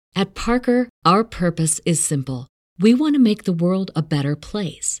At Parker, our purpose is simple. We want to make the world a better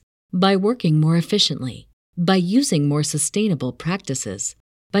place by working more efficiently, by using more sustainable practices,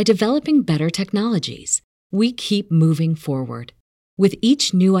 by developing better technologies. We keep moving forward. With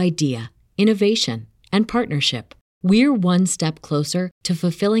each new idea, innovation, and partnership, we're one step closer to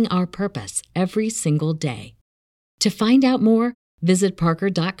fulfilling our purpose every single day. To find out more, visit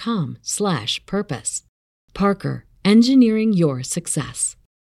parker.com/purpose. Parker, engineering your success.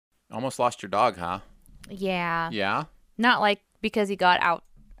 Almost lost your dog, huh? Yeah. Yeah? Not like because he got out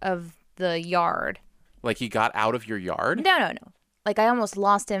of the yard. Like he got out of your yard? No. Like I almost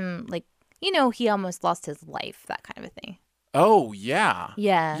lost him, like, he almost lost his life, that kind of a thing. Oh, yeah.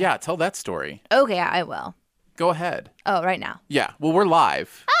 Yeah. Yeah, tell that story. Okay, I will. Go ahead. Oh, right now. Yeah, well, we're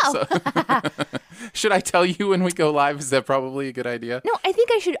live. Oh. So should I tell you when we go live? Is that probably a good idea? No, I think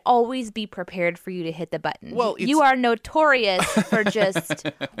I should always be prepared for you to hit the button. Well, you are notorious for just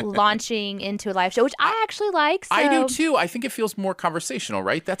launching into a live show, which I actually like. So. I do too. I think it feels more conversational,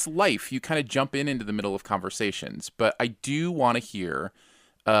 right? That's life. You kind of jump into the middle of conversations. But I do want to hear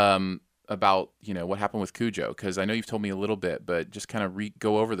about, what happened with Cujo, because I know you've told me a little bit, but just kind of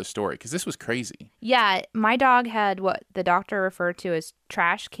go over the story, because this was crazy. Yeah, my dog had what the doctor referred to as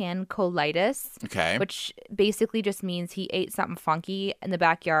trash can colitis. Okay. Which basically just means he ate something funky in the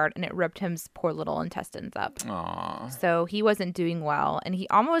backyard and it ripped his poor little intestines up. Aww. So he wasn't doing well, and he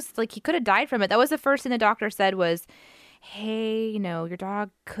almost, he could have died from it. That was the first thing the doctor said was, hey, your dog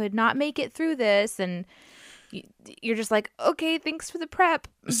could not make it through this, and you're just like, okay, thanks for the prep.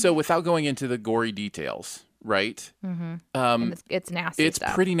 So without going into the gory details, right? Mm-hmm. It's nasty It's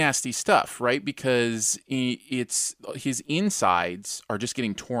stuff. pretty nasty stuff, right? Because his insides are just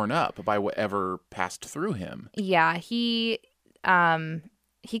getting torn up by whatever passed through him. Yeah, he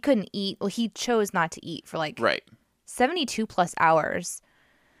couldn't eat. Well, he chose not to eat for right. 72 plus hours.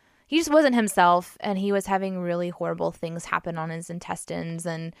 He just wasn't himself, and he was having really horrible things happen on his intestines,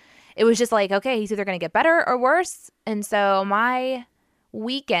 and it was just like, okay, he's either going to get better or worse. And so my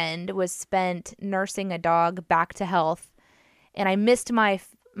weekend was spent nursing a dog back to health, and I missed my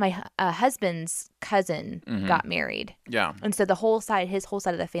husband's cousin got married. Yeah. And so his whole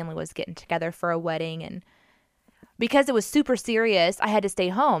side of the family was getting together for a wedding, and because it was super serious, I had to stay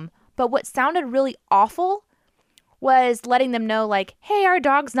home. But what sounded really awful was letting them know, like, hey, our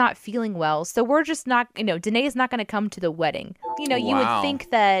dog's not feeling well, so we're just not, Danae's not going to come to the wedding. You would think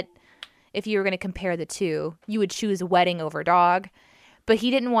that if you were going to compare the two, you would choose wedding over dog. But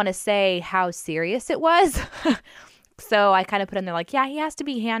he didn't want to say how serious it was. So I kind of put in there like, yeah, he has to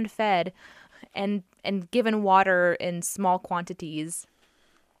be hand-fed and given water in small quantities.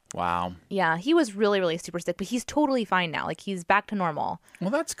 Wow. Yeah, he was really, really super sick, but he's totally fine now. Like, he's back to normal.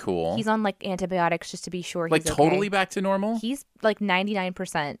 Well, that's cool. He's on, antibiotics just to be sure he's totally okay. back to normal? He's,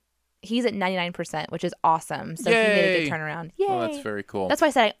 99%. He's at 99%, which is awesome. So Yay. he made a good turnaround. Yay. Well, that's very cool. That's why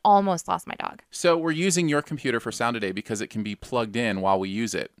I said I almost lost my dog. So we're using your computer for sound today because it can be plugged in while we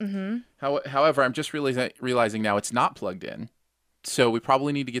use it. Mm-hmm. However, I'm just realizing now it's not plugged in. So we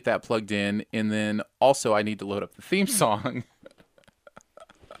probably need to get that plugged in. And then also I need to load up the theme song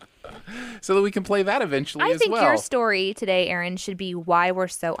so that we can play that eventually as well. I think your story today, Aaron, should be why we're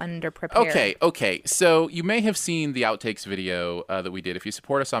so underprepared. Okay. So you may have seen the outtakes video that we did. If you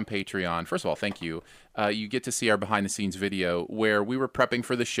support us on Patreon, first of all, thank you. You get to see our behind-the-scenes video where we were prepping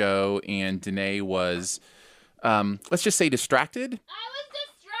for the show and Danae was, let's just say, distracted.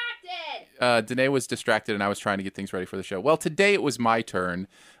 Danae was distracted and I was trying to get things ready for the show. Well, today it was my turn.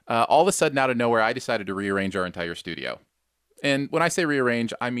 All of a sudden, out of nowhere, I decided to rearrange our entire studio. And when I say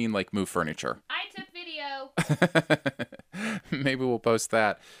rearrange, I mean move furniture. I took video. Maybe we'll post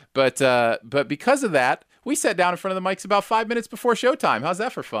that. But because of that, we sat down in front of the mics about 5 minutes before showtime. How's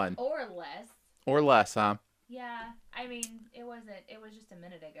that for fun? Or less. Or less, huh? Yeah. I mean, it wasn't. It was just a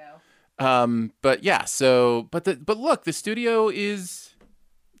minute ago. But yeah. So, but look, the studio is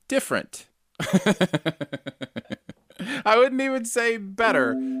different. I wouldn't even say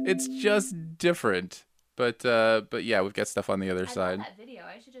better. It's just different. But yeah, we've got stuff on the other side. I love that video.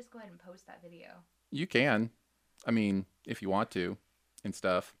 I should just go ahead and post that video. You can. I mean, if you want to and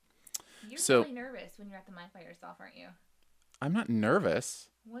stuff. You're really nervous when you're at the mic by yourself, aren't you? I'm not nervous.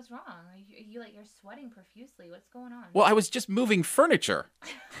 What's wrong? You're sweating profusely. What's going on? Well, I was just moving furniture.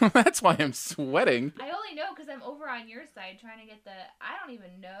 That's why I'm sweating. I only know because I'm over on your side trying to get I don't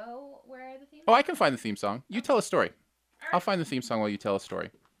even know where the theme song. Oh, I can find the theme song. You tell a story. I'll find the theme song while you tell a story.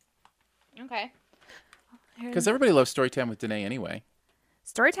 Okay. Because everybody loves story time with Danae anyway.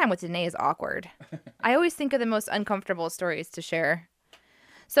 Story time with Danae is awkward. I always think of the most uncomfortable stories to share.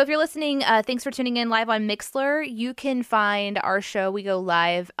 So if you're listening, thanks for tuning in live on Mixlr. You can find our show. We go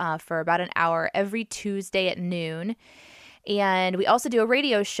live for about an hour every Tuesday at noon. And we also do a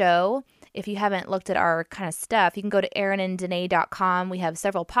radio show. If you haven't looked at our kind of stuff, you can go to erinanddanae.com. We have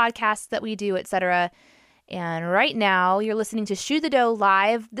several podcasts that we do, etc. And right now, you're listening to Shoe the Dough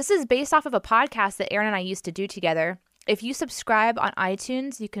Live. This is based off of a podcast that Erin and I used to do together. If you subscribe on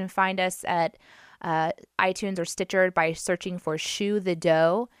iTunes, you can find us at iTunes or Stitcher by searching for Shoe the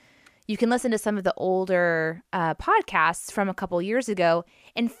Dough. You can listen to some of the older podcasts from a couple years ago.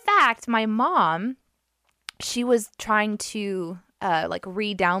 In fact, my mom, she was trying to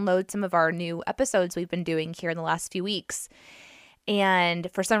re-download some of our new episodes we've been doing here in the last few weeks. And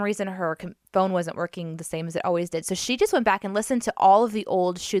for some reason, her phone wasn't working the same as it always did. So she just went back and listened to all of the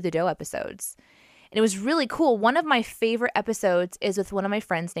old Shoe the Dough episodes. And it was really cool. One of my favorite episodes is with one of my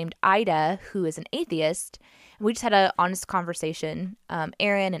friends named Ida, who is an atheist. And we just had an honest conversation,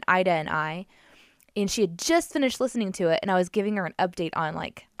 Erin and Ida and I. And she had just finished listening to it. And I was giving her an update on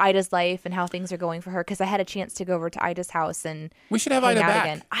like Ida's life and how things are going for her. Because I had a chance to go over to Ida's house and we should have hang Ida out back.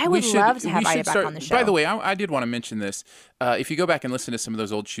 Again. I would love to have Ida back on the show. By the way, I did want to mention this. If you go back and listen to some of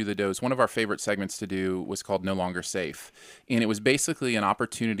those old Shoe the Doughs, one of our favorite segments to do was called No Longer Safe. And it was basically an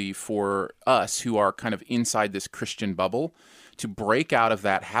opportunity for us who are kind of inside this Christian bubble to break out of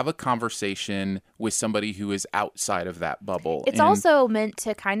that, have a conversation with somebody who is outside of that bubble. It's also meant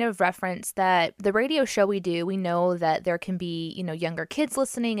to kind of reference that the radio show we do, we know that there can be, younger kids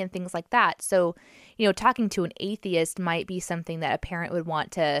listening and things like that. So, talking to an atheist might be something that a parent would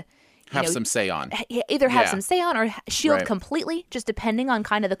want to have some say on. Either have some say on or shield completely, just depending on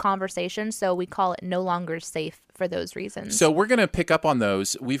kind of the conversation. So we call it No Longer Safe for those reasons. So we're going to pick up on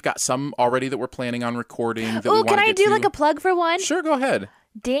those. We've got some already that we're planning on recording. Oh, can I do like a plug for one? Sure, go ahead.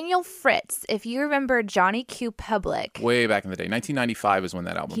 Daniel Fritz, if you remember Johnny Q. Public. Way back in the day. 1995 is when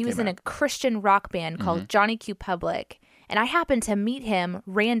that album came out. He was in a Christian rock band called Johnny Q. Public. And I happened to meet him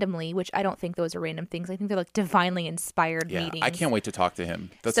randomly, which I don't think those are random things. I think they're like divinely inspired meetings. I can't wait to talk to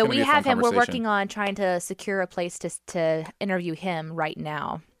him. That's so we have him. We're working on trying to secure a place to interview him right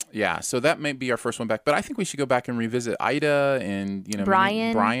now. Yeah, so that may be our first one back. But I think we should go back and revisit Ida and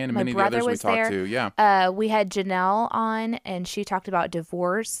Brian and many of the others we talked to. Yeah. We had Janelle on, and she talked about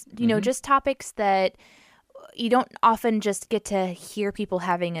divorce. Just topics that you don't often just get to hear people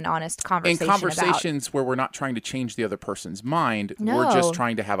having an honest conversation about. And conversations where we're not trying to change the other person's mind. No. We're just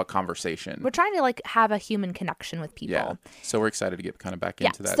trying to have a conversation. We're trying to have a human connection with people. Yeah. So we're excited to get kind of back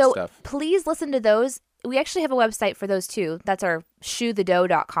into that stuff. So please listen to those. We actually have a website for those too. That's our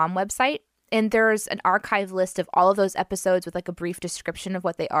shoethedough.com website. And there's an archive list of all of those episodes with a brief description of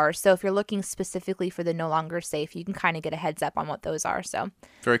what they are. So if you're looking specifically for the No Longer Safe, you can kind of get a heads up on what those are. So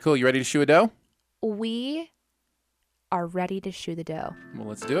very cool. You ready to shoe a dough? We are ready to shoe the dough. Well,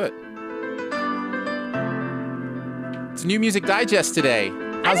 let's do it. It's New Music Digest today.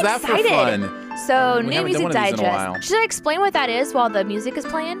 How's that for fun? So, New Music Digest. Should I explain what that is while the music is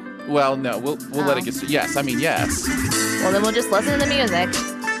playing? Well, no, we'll let it get. Yes. Well, then we'll just listen to the music.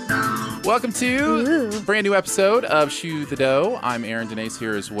 Welcome to a brand new episode of Shoe the Dough. I'm Erin Danae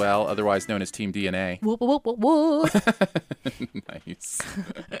here as well, otherwise known as Team DNA. Whoop, whoop, whoop, whoop. Nice.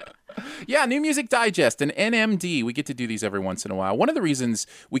 Yeah, New Music Digest, an NMD. We get to do these every once in a while. One of the reasons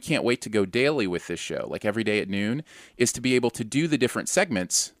we can't wait to go daily with this show, like every day at noon, is to be able to do the different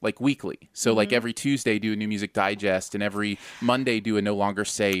segments like weekly. So like every Tuesday do a New Music Digest, and every Monday do a No Longer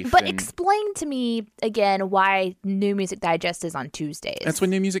Safe. But explain to me again why New Music Digest is on Tuesdays. That's when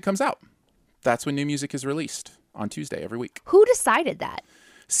new music comes out. That's when new music is released, on Tuesday every week. Who decided that?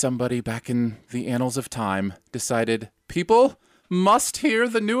 Somebody back in the annals of time decided people must hear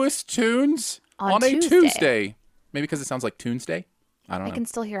the newest tunes on a Tuesday. Maybe because it sounds like Tuesday. I don't know. I can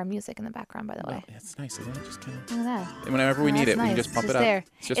still hear our music in the background, by the way. It's nice, isn't it? Just kind of. Look at that. And whenever we need it, we can just pump it up. There.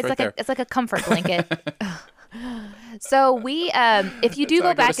 It's just right there. It's like a comfort blanket. So we, if you do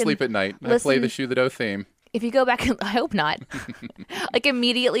go back and sleep at night, I play the Shoe the Dough theme. If you go back, I hope not.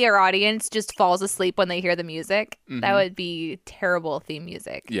 Immediately our audience just falls asleep when they hear the music. That would be terrible theme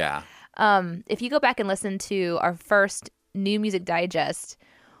music. Yeah. If you go back and listen to our first New Music Digest,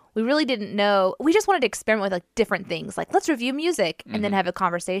 we really didn't know. We just wanted to experiment with different things. Let's review music and then have a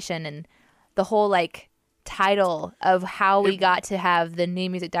conversation. And the whole title of how we got to have the New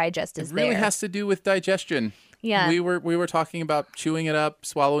Music Digest is there. It really has to do with digestion. Yeah. We were talking about chewing it up,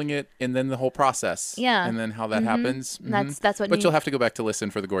 swallowing it, and then the whole process. Yeah. And then how that happens. That's what. But you'll have to go back to listen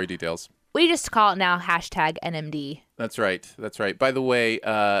for the gory details. We just call it now #NMD. That's right. By the way,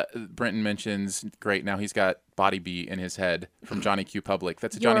 Brenton mentions, great, now he's got Body Beat in his head from Johnny Q. Public.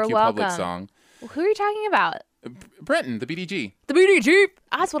 That's a Johnny Q. Public song. Who are you talking about? Brenton, the BDG. The BDG.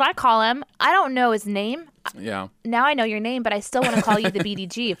 That's what I call him. I don't know his name. Yeah. Now I know your name, but I still want to call you the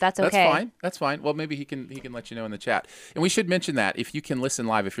BDG if that's okay. That's fine. Well, maybe he can let you know in the chat. And we should mention that if you can listen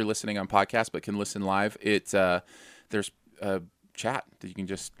live, if you're listening on podcast but can listen live, it's there's a chat that you can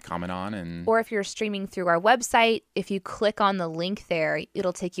just comment on. And or if you're streaming through our website, if you click on the link there,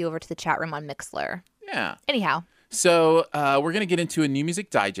 it'll take you over to the chat room on Mixlr. Yeah. Anyhow. So we're going to get into a new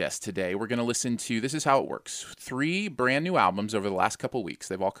music digest today. We're going to listen to, this is how it works, 3 brand new albums over the last couple weeks.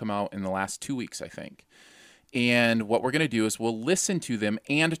 They've all come out in the last 2 weeks, I think. And what we're going to do is we'll listen to them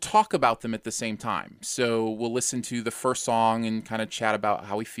and talk about them at the same time. So we'll listen to the first song and kind of chat about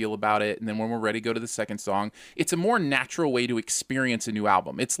how we feel about it. And then when we're ready, go to the second song. It's a more natural way to experience a new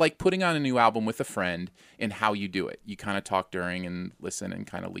album. It's like putting on a new album with a friend and how you do it. You kind of talk during and listen and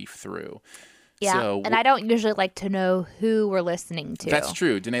kind of leaf through. Yeah, so, and I don't usually like to know who we're listening to. That's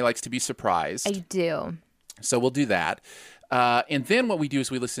true. Danae likes to be surprised. I do. So we'll do that. And then what we do is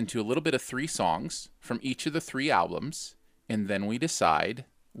we listen to a little bit of 3 songs from each of the 3 albums, and then we decide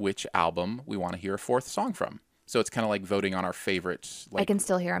which album we want to hear a 4th song from. So it's kind of like voting on our favorites. I can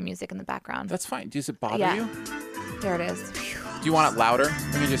still hear our music in the background. That's fine. Does it bother you? There it is. Do you want it louder?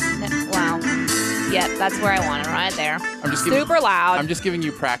 Let me just... Wow. Yeah, that's where I want it, right there. I'm just super loud. I'm just giving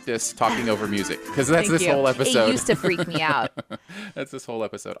you practice talking over music, because that's this whole episode. It used to freak me out. That's this whole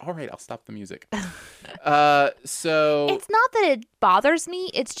episode. All right, I'll stop the music. So... It's not that it bothers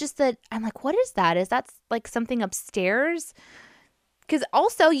me. It's just that I'm like, what is that? Is that like something upstairs? Because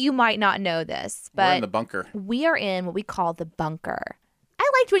also, you might not know this, but we're in the bunker. We are in what we call the bunker.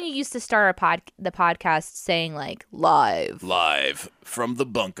 I liked when you used to start the podcast saying like live from the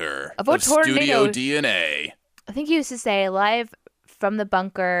bunker of Studio DNA. I think you used to say live from the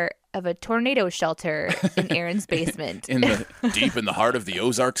bunker of a tornado shelter in Aaron's basement. Deep in the heart of the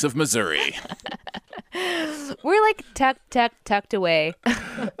Ozarks of Missouri. We're like tucked away.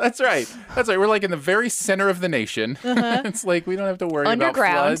 That's right. We're like in the very center of the nation. It's like we don't have to worry about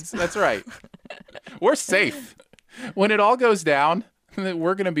floods. That's right. We're safe. When it all goes down,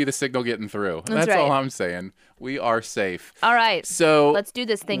 we're going to be the signal getting through. That's right. All I'm saying. We are safe. All right. So let's do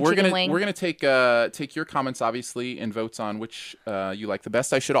this thing, We're Chicken gonna Wing. We're going to take your comments, obviously, and votes on which you like the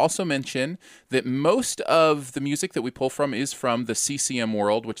best. I should also mention that most of the music that we pull from is from the CCM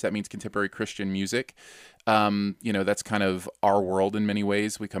world, which that means contemporary Christian music. That's kind of our world in many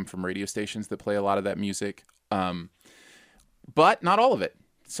ways. We come from radio stations that play a lot of that music, but not all of it.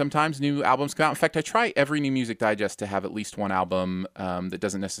 Sometimes new albums come out. In fact, I try every new music digest to have at least one album that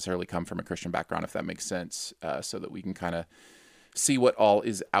doesn't necessarily come from a Christian background, if that makes sense, so that we can kind of see what all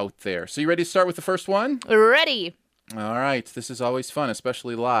is out there. So you ready to start with the first one? Ready. All right. This is always fun,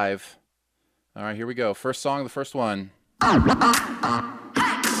 especially live. All right, here we go. First song, the first one.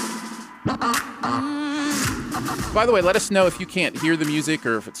 By the way, let us know if you can't hear the music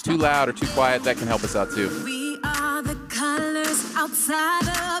or if it's too loud or too quiet. That can help us out, too. We are the colors outside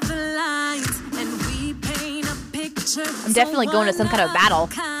of the lines, and we paint a picture. I'm definitely going to some kind of battle.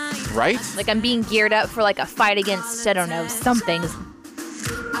 Right? Like I'm being geared up for like a fight against, I don't know, something.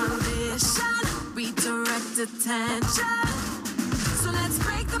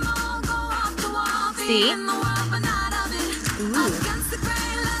 See? Ooh.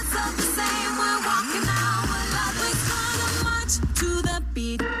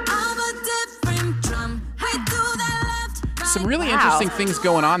 Some really interesting things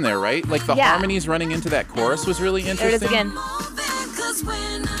going on there, right? Like the harmonies running into that chorus was really interesting. There it is again.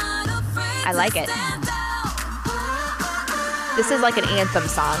 I like it. This is like an anthem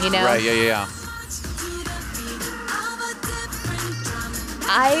song, you know? Right, yeah.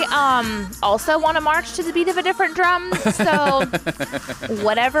 I also want to march to the beat of a different drum, so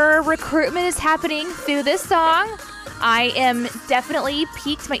whatever recruitment is happening through this song, I am definitely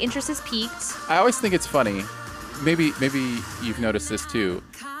piqued. My interest is piqued. I always think it's funny. Maybe you've noticed this too,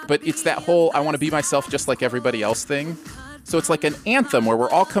 but it's that whole I want to be myself just like everybody else thing. So it's like an anthem where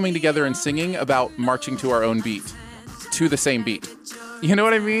we're all coming together and singing about marching to our own beat, to the same beat. You know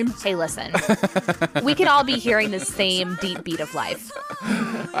what I mean? Hey, listen. We can all be hearing the same deep beat of life.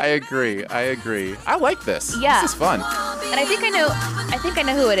 I agree. I like this. Yeah. This is fun. And I think I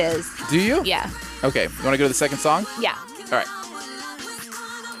know who it is. Do you? Yeah. Okay. You want to go to the second song? Yeah. All right.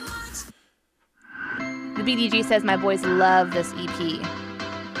 The BDG says my boys love this EP.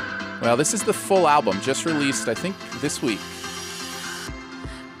 Well, this is the full album, just released, I think, this week.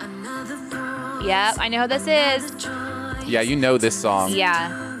 Yep, I know who this is. Yeah, you know this song. Yeah.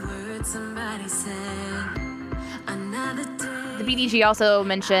 The BDG also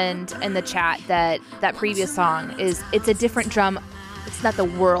mentioned in the chat that previous song it's a different drum. It's not the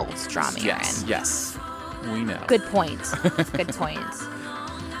world's drum, Aaron. Yes. We know. Good point. Good point.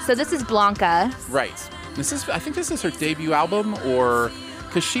 So this is Blanca. Right. I think this is her debut album, or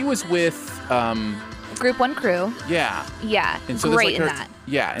because she was with Group One Crew. Yeah. Yeah. And so great her, in that.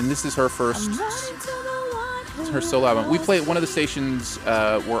 Yeah, and this is her first her solo album. We play one of the stations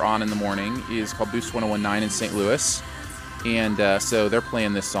we're on in the morning is called Boost 1019 in St. Louis. And so they're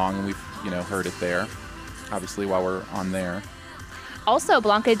playing this song, and we've, heard it there, obviously, while we're on there. Also,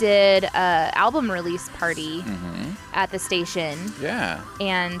 Blanca did an album release party at the station. Yeah.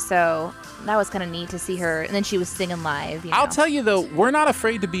 And so that was kind of neat to see her. And then she was singing live. I'll tell you, though, we're not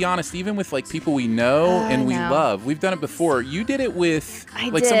afraid to be honest, even with, people we know and we love. We've done it before. You did it with,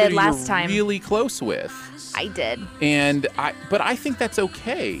 somebody last you're time. really close with. I did. But I think that's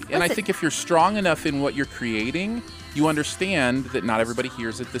okay. And I think if you're strong enough in what you're creating, you understand that not everybody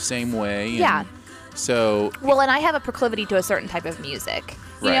hears it the same way. Yeah. So. Well, and I have a proclivity to a certain type of music.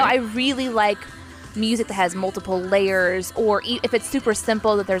 Right. I really like music that has multiple layers, or if it's super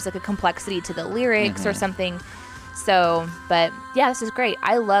simple, that there's a complexity to the lyrics or something. So, but yeah, this is great.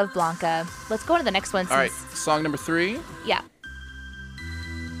 I love Blanca. Let's go on to the next one. All right, song number 3. Yeah.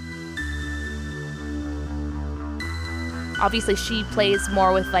 Obviously, she plays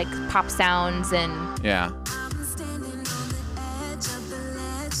more with pop sounds and. Yeah.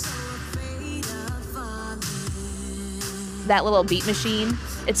 That little beat machine.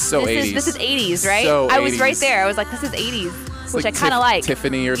 It's so 80s. This is 80s, right? So I was 80s. right there. I was like, this is 80s, It's which I kind of like.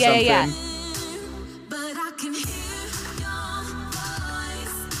 Tiffany or something. Yeah.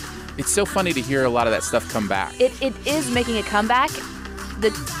 It's so funny to hear a lot of that stuff come back. It is making a comeback.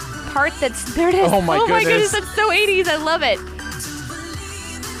 The part that's there it is. Oh my goodness, that's so 80s. I love it.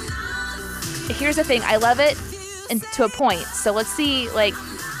 Here's the thing. I love it, and to a point. So let's see.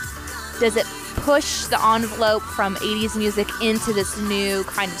 Does it push the envelope from 80s music into this new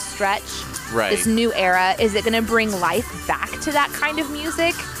kind of stretch? Right. This new era? Is it going to bring life back to that kind of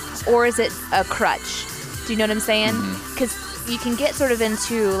music, or is it a crutch? Do you know what I'm saying? Because you can get sort of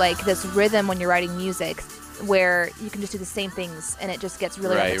into this rhythm when you're writing music, where you can just do the same things and it just gets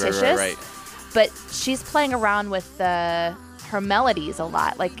really repetitious. Right. But she's playing around with her melodies a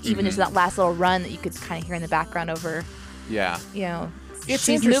lot, even just that last little run that you could kind of hear in the background over. Yeah. It's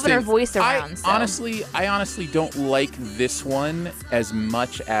she's moving her voice around. I honestly don't like this one as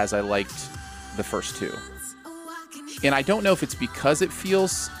much as I liked the first two. And I don't know if it's because it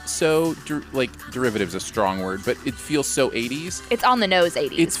feels so derivative's a strong word, but it feels so 80s. It's on the nose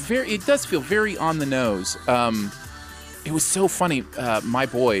 80s. It does feel very on the nose. It was so funny. My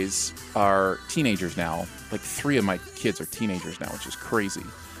boys are teenagers now. 3 of my kids are teenagers now, which is crazy.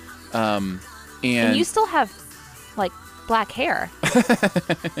 And you still have black hair.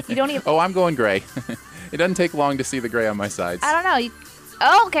 You don't even. Oh, I'm going gray. It doesn't take long to see the gray on my sides. I don't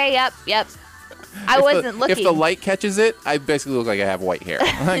know. Okay. Yep. I wasn't looking. If the light catches it, I basically look like I have white hair.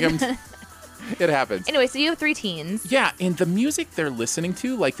 It happens. Anyway, so you have 3 teens. Yeah, and the music they're listening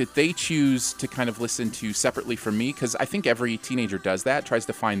to, that they choose to kind of listen to separately from me, because I think every teenager does that, tries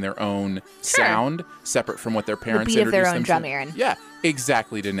to find their own sound separate from what their parents the beat of their own them drum, to. Aaron. Yeah,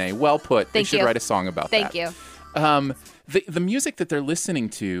 exactly, Danae. Well put. Thank they should you. write a song about Thank that. Thank you. The music that they're listening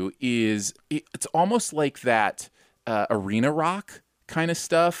to it's almost like that arena rock kind of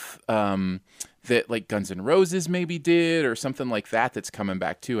stuff that Guns N' Roses maybe did, or something like that that's coming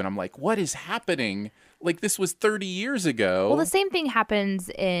back too. And I'm like, what is happening? This was 30 years ago. Well, the same thing happens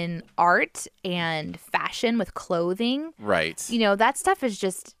in art and fashion with clothing. Right. That stuff is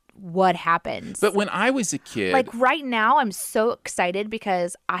just what happens. But when I was a kid... right now, I'm so excited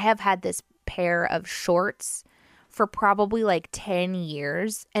because I have had this pair of shorts for probably 10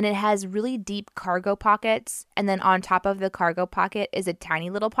 years, and it has really deep cargo pockets, and then on top of the cargo pocket is a tiny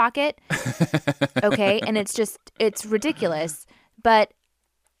little pocket. Okay, and it's ridiculous. But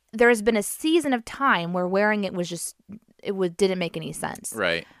there's been a season of time where wearing it didn't make any sense.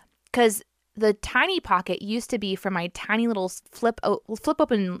 Right. Because the tiny pocket used to be for my tiny little flip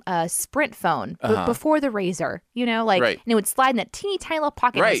open Sprint phone before the Razor, right. And it would slide in that teeny tiny little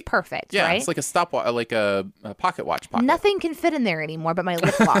pocket. Right. It was perfect. Yeah, right? It's like a stopwatch, like a pocket watch pocket. Nothing can fit in there anymore but my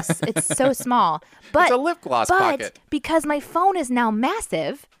lip gloss. It's so small. But it's a lip gloss pocket. But because my phone is now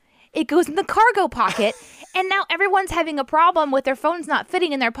massive, it goes in the cargo pocket. And now everyone's having a problem with their phones not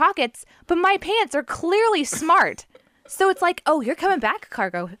fitting in their pockets, but my pants are clearly smart. So it's like, oh, you're coming back,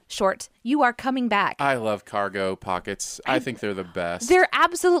 cargo short. You are coming back. I love cargo pockets. I think they're the best. They're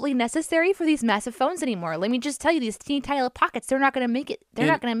absolutely necessary for these massive phones anymore. Let me just tell you, these teeny tiny little pockets, they're not going to make it. They're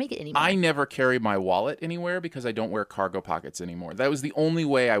not going to make it anymore. I never carry my wallet anywhere because I don't wear cargo pockets anymore. That was the only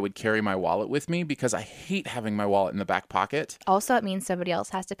way I would carry my wallet with me because I hate having my wallet in the back pocket. Also, it means somebody else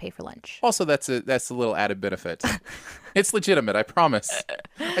has to pay for lunch. Also, that's a little added benefit. It's legitimate, I promise.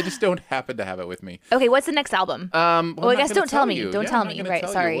 I just don't happen to have it with me. Okay, what's the next album? Well, I guess don't tell me. Don't tell me. Right,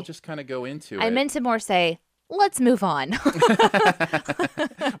 tell sorry. You. We'll just kind of go into it. I meant to more say, let's move on.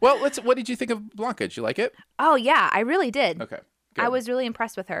 Well, what did you think of Blanca? Did you like it? Oh, yeah, I really did. Okay. Good. I was really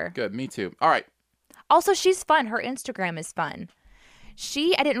impressed with her. Good. Me too. All right. Also, she's fun. Her Instagram is fun.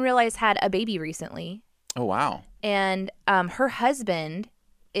 I didn't realize, had a baby recently. Oh, wow. And her husband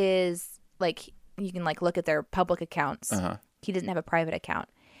is, like, you can, like, look at their public accounts. Uh-huh. He doesn't have a private account.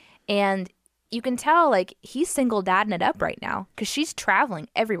 And you can tell, like, he's single dadding it up right now because she's traveling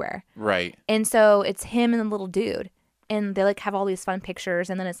everywhere. Right. And so it's him and the little dude. And they, like, have all these fun pictures.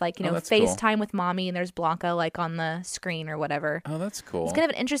 And then it's, like, that's cool. FaceTime with mommy. And there's Blanca, like, on the screen or whatever. Oh, that's cool. It's kind of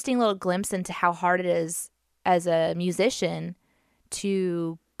an interesting little glimpse into how hard it is as a musician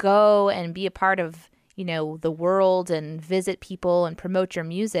to go and be a part of, the world and visit people and promote your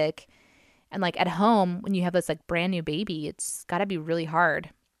music. And, like, at home, when you have this, like, brand new baby, it's got to be really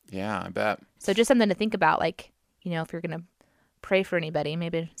hard. Yeah, I bet. So just something to think about, like, if you're going to pray for anybody,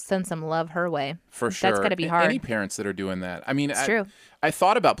 maybe send some love her way. For sure. That's got to be hard. Any parents that are doing that. I mean, It's true. I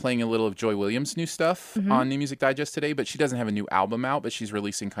thought about playing a little of Joy Williams' new stuff on New Music Digest today, but she doesn't have a new album out, but she's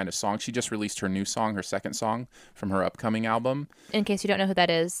releasing kind of songs. She just released her new song, her second song from her upcoming album. In case you don't know who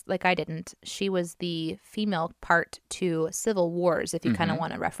that is, like I didn't, she was the female part to Civil Wars, if you kind of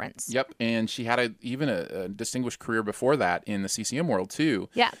want to reference. Yep. And she had even a distinguished career before that in the CCM world, too.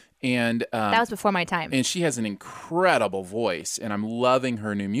 Yeah. And that was before my time. And she has an incredible voice, and I'm loving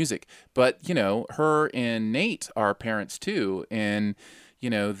her new music. But, her and Nate are parents, too. And,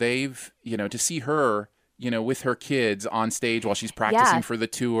 they've, to see her, with her kids on stage while she's practicing for the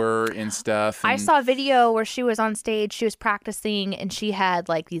tour and stuff. And I saw a video where she was on stage, she was practicing, and she had,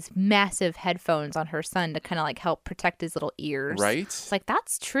 like, these massive headphones on her son to kind of, like, help protect his little ears. Right? It's like,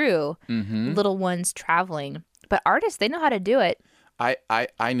 that's true. Mm-hmm. Little ones traveling. But artists, they know how to do it.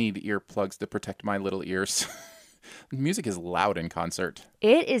 I need earplugs to protect my little ears. Music is loud in concert.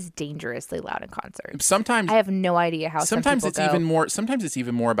 It is dangerously loud in concert. Sometimes I have no idea how. Sometimes it's go. even more. Sometimes it's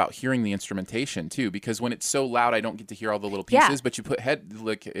even more about hearing the instrumentation too, because when it's so loud, I don't get to hear all the little pieces. Yeah. But you put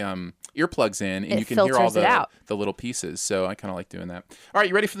earplugs in, and It you can hear all filters it out. the little pieces. So I kind of like doing that. All right,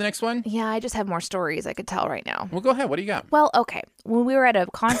 you ready for the next one? Yeah, I just have more stories I could tell right now. Well, go ahead. What do you got? Well, okay. When we were at a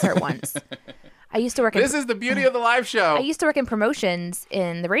concert once, I used to work. This is the beauty of the live show. I used to work in promotions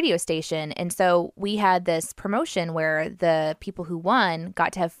in the radio station, and so we had this promotion where the people who won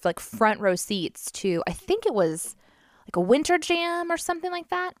got to have, like, front row seats to, I think it was like a Winter Jam or something like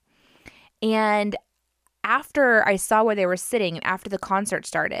that. And after I saw where they were sitting and after the concert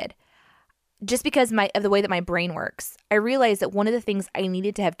started, just because of the way that my brain works, I realized that one of the things I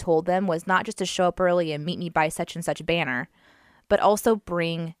needed to have told them was not just to show up early and meet me by such and such banner, but also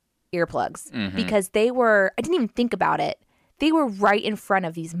bring earplugs, because I didn't even think about it. They were right in front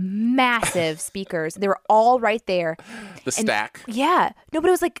of these massive speakers. They were all right there. The stack. Yeah. No, but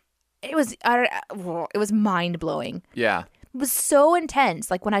it was mind blowing. Yeah. It was so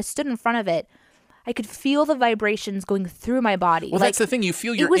intense. Like, when I stood in front of it, I could feel the vibrations going through my body. Well, that's the thing. You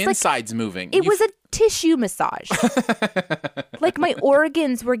feel your insides moving. It was a tissue massage. Like, my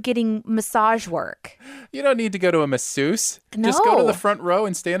organs were getting massage work. You don't need to go to a masseuse. No. Just go to the front row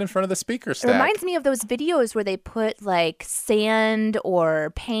and stand in front of the speaker stack. It reminds me of those videos where they put, like, sand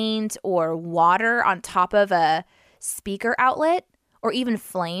or paint or water on top of a speaker outlet, or even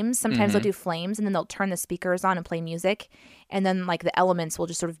flames. Sometimes they'll do flames, and then they'll turn the speakers on and play music, and then, like, the elements will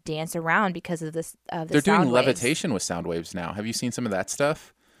just sort of dance around because of this. They're doing levitation with sound waves now. Have you seen some of that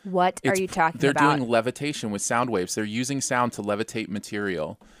stuff? What are you talking about? They're doing levitation with sound waves. They're using sound to levitate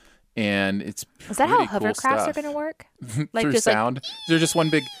material. And it's Is that how pretty cool hovercrafts stuff. are going to work? Through just sound? They're just one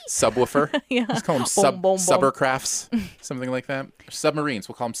big subwoofer. Yeah. Let's call them Boom, boom, boom. subbercrafts, something like that. Submarines.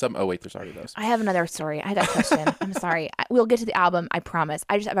 We'll call them Oh, wait, there's already those. I have another story. I got a question. I'm sorry. We'll get to the album. I promise.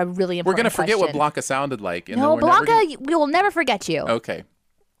 I just have a really important We're going to forget what question. Blanca sounded like. And No, then we're never Blanca, we will never forget you. Okay.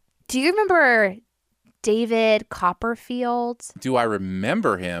 Do you remember David Copperfield? Do I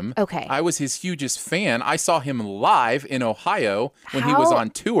remember him? Okay. I was his hugest fan. I saw him live in Ohio when he was How-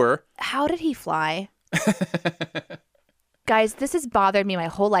 on tour. How did he fly? Guys, this has bothered me my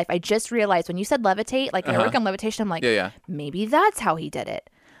whole life. I just realized when you said levitate, like I work on levitation, I'm like, Yeah, yeah. maybe that's how he did it.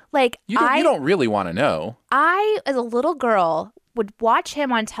 Like, You don't really want to know. I, as a little girl, would watch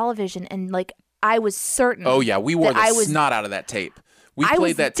him on television and, like, I was certain. Oh, yeah. We wore that the snot out of that tape. We I played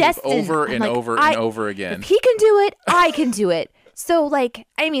was that tape destined. over I'm and like, over and over again. If he can do it, I can do it. So, like,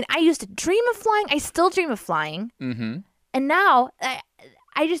 I mean, I used to dream of flying. I still dream of flying. Mm-hmm. And now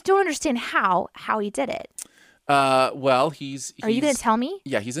I just don't understand how he did it. Well, he's Are you going to tell me?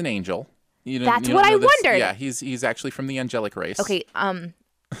 Yeah, he's an angel. That's what I wondered. Yeah, he's actually from the angelic race. Okay,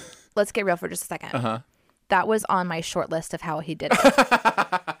 let's get real for just a second. Uh-huh. That was on my short list of how he did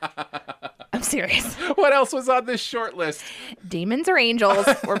it. I'm serious. What else was on this short list? Demons or angels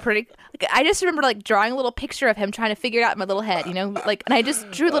were pretty. Like, I just remember like drawing a little picture of him trying to figure it out in my little head, you know, like, and I just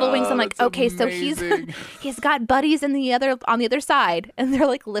drew little wings. I'm like, that's okay, amazing. so he's got buddies on the other side, and they're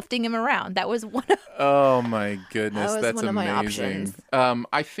like lifting him around. That was one of. Oh my goodness, That was that's one of my amazing. options.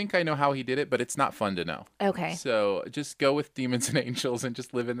 I think I know how he did it, but it's not fun to know. Okay. So just go with demons and angels and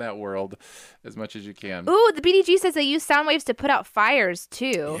just live in that world as much as you can. Ooh, the BDG says they use sound waves to put out fires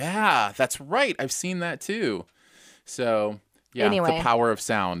too. Yeah, that's right. I've seen that too. So, yeah, Anyway. the power of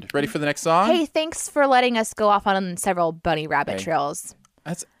sound. Ready for the next song? Hey, thanks for letting us go off on several bunny rabbit trails.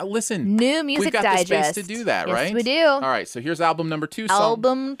 That's listen. New Music we've got Digest. the space to do that, Yes, right? we do. All right, so here's album number 2. Song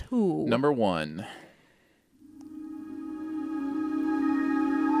Album 2. number 1.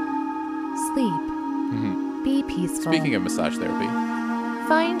 Sleep. Be peaceful. Speaking of massage therapy.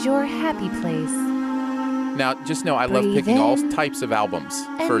 Find your happy place. Now, just know I love Breathe picking all in types of albums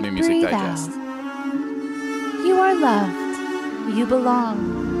for and New Music breathe Digest. out. You are loved. You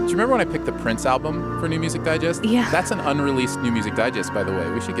belong. Do you remember when I picked the Prince album for New Music Digest? Yeah. That's an unreleased New Music Digest, by the way.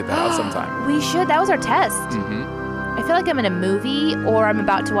 We should get that out sometime. We should. That was our test. Mm-hmm. I feel like I'm in a movie or I'm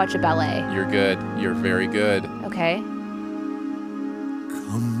about to watch a ballet. You're good. You're very good. Okay.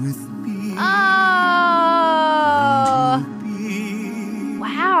 Come with me. Oh.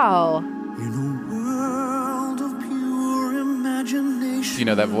 Wow. In a world of pure imagination. Do you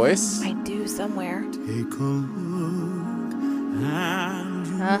know that voice? I do somewhere. Take a look and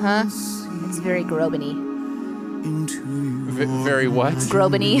you Uh-huh. will see It's very Grobany. into your Very what?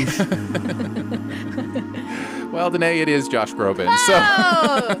 Grobany. Well, Danae, it is Josh Groban. So,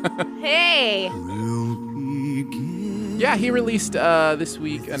 Oh, hey. will begin. yeah, he released this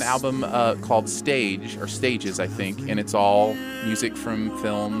week an album called Stage, or Stages, I think, and it's all music from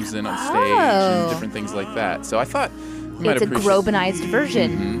films and on stage and different things like that. So I thought you might It's a appreciate. Grobanized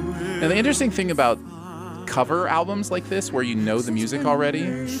version. And the interesting thing about cover albums like this, where you know the music already,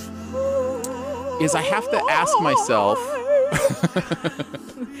 is I have to ask myself.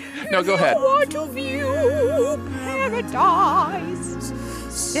 No, go ahead. Want to view paradise?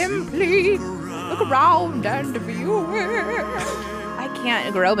 Simply look around and view it. I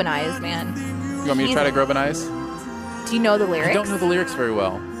can't Grobanize, man. You want me to try to Grobanize? Do you know the lyrics? I don't know the lyrics very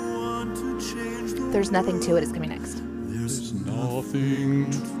well. There's nothing to it. It's coming next. There's nothing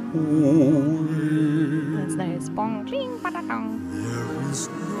to That's nice. Bong, ding, ba-da-dong.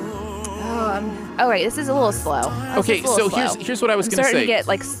 Oh, right. This is a little slow. Okay, so here's what I was I'm gonna starting say. to get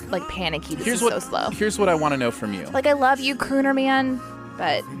like panicky. This Here's is so slow. Here's what I want to know from you. Like I love you, crooner man,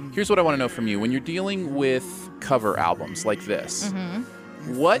 but Here's what I want to know from you. When you're dealing with cover albums like this,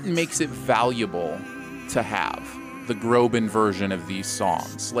 Mm-hmm. what makes it valuable to have the Groban version of these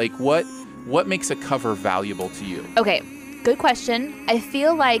songs? Like what makes a cover valuable to you? okay. Good question. I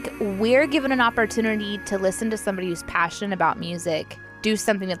feel like we're given an opportunity to listen to somebody who's passionate about music, do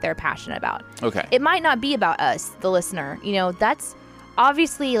something that they're passionate about. Okay. It might not be about us, the listener. You know, that's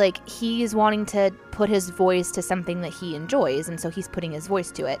obviously like he's wanting to put his voice to something that he enjoys, and so he's putting his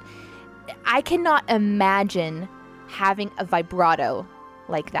voice to it. I cannot imagine having a vibrato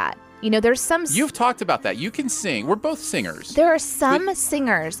like that. You know, there's some. You've talked about that. You can sing. We're both singers. There are some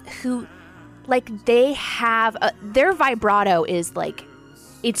singers who, like, they have their vibrato is like,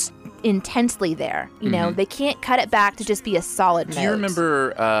 it's intensely there. You know, they can't cut it back to just be a solid note. Do you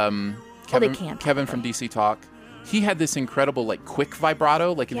remember Kevin, they can't, Kevin from DC Talk? He had this incredible, like, quick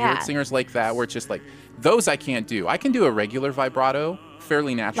vibrato. Like, if you Yeah. heard singers like that, where it's just like, those I can't do. I can do a regular vibrato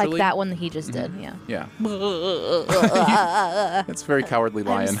fairly naturally. Like that one that he just did, yeah. Yeah. That's a very cowardly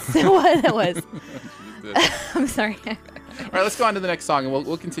lion. What it was. I'm sorry. All right, let's go on to the next song, and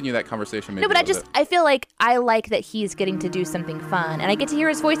we'll continue that conversation maybe No, but a little bit. I feel like I like that he's getting to do something fun, and I get to hear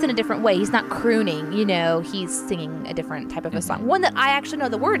his voice in a different way. He's not crooning, you know, he's singing a different type of a song. One that I actually know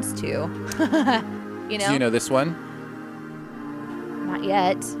the words to. You know? Do you know this one? Not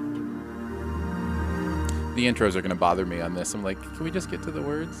yet. The intros are going to bother me on this. I'm like, can we just get to the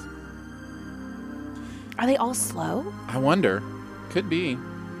words? Are they all slow? I wonder. Could be.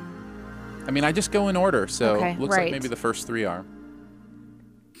 I mean, I just go in order, so Okay, looks like right. maybe the first 3 are.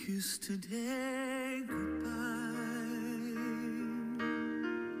 kiss today goodbye.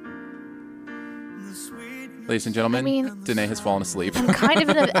 Ladies and gentlemen, I mean- Danae has fallen asleep. I'm kind of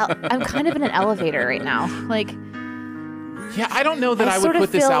in an elevator right now. Like, Yeah, I don't know that I would sort of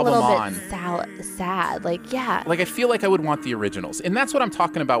put this feel album a little on. bit sad. Like, yeah. Like, I feel like I would want the originals. And that's what I'm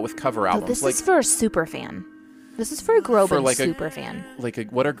talking about with cover Oh, albums. this like, is for a super fan. This is for a Groban like a- super fan.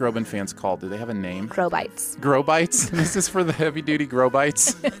 what are Groban fans called? Do they have a name? Grobites. Grow Bites? This is for the heavy-duty Grow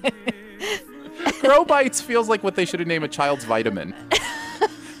Bites? Grow Bites feels like what they should have named a child's vitamin.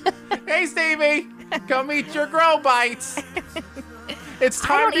 Hey, Stevie! Come eat your Grow Bites! It's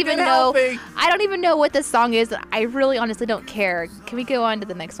time to get healthy! I don't even know what this song is. I really honestly don't care. Can we go on to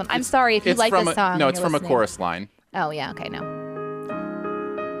the next one? I'm sorry if you like this song. No, and it's you're from a listening. chorus line. Oh, yeah. Okay, no.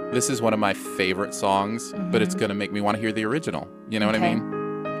 This is one of my favorite songs, but it's going to make me want to hear the original. You know what I Okay.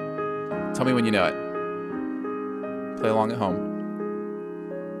 mean? Tell me when you know it. Play along at home.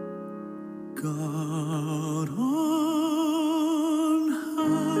 God on high.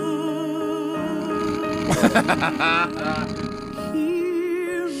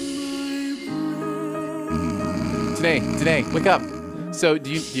 Hear my Danae, wake up. So,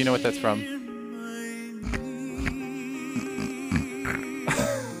 do you know what that's from?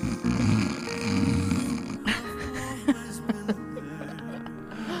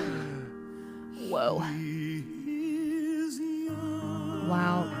 Whoa.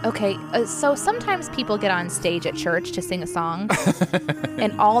 Wow. Okay, so sometimes people get on stage at church to sing a song,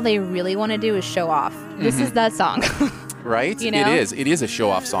 and all they really want to do is show off. This is that song. Right? You know? It is. It is a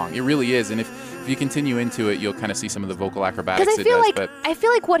show-off song. It really is. And if you continue into it, you'll kind of see some of the vocal acrobatics Because it does. I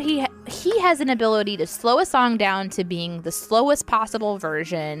feel like what he has an ability to slow a song down to being the slowest possible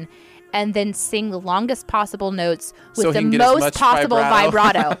version, and then sing the longest possible notes So with he the can get as most much possible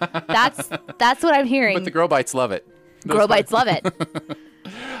vibrato. That's what I'm hearing. But the Grow Bites love it. Grobites love it.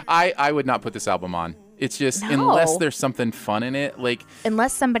 I would not put this album on. It's just, No. unless there's something fun in it, like,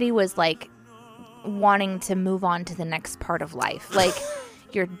 Unless somebody was like wanting to move on to the next part of life, like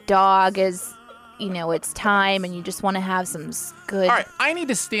your dog is, it's time, and you just want to have some good. all right, I need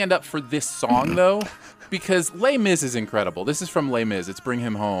to stand up for this song, though, because Les Mis is incredible. This is from Les Mis. It's Bring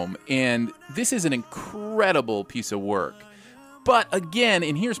Him Home. And this is an incredible piece of work. But again,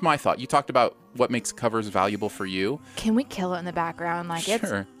 and here's my thought. You talked about what makes covers valuable for you. Can we kill it in the background, like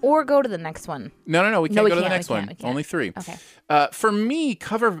Sure. or go to the next one? No, we can't No, we go to the can't, next we one. can't, we can't. Only 3. Okay. For me,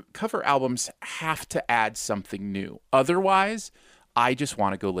 cover albums have to add something new. Otherwise, I just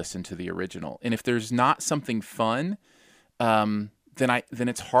want to go listen to the original. And if there's not something fun, then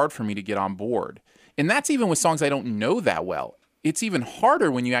it's hard for me to get on board. And that's even with songs I don't know that well. It's even harder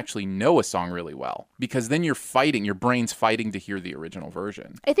when you actually know a song really well, because then your brain's fighting to hear the original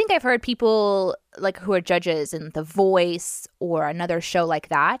version. I think I've heard people like who are judges in The Voice or another show like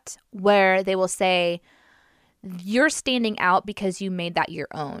that, where they will say, you're standing out because you made that your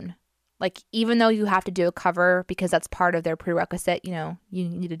own. Like, even though you have to do a cover because that's part of their prerequisite, you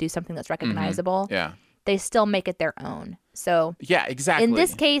need to do something that's recognizable. Yeah. They still make it their own. So Yeah, exactly. in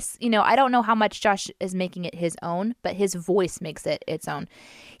this case, I don't know how much Josh is making it his own, but his voice makes it its own.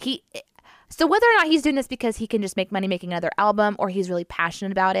 So whether or not he's doing this because he can just make money making another album, or he's really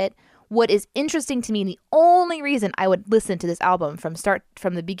passionate about it, what is interesting to me, and the only reason I would listen to this album from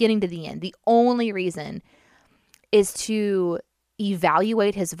the beginning to the end, the only reason is to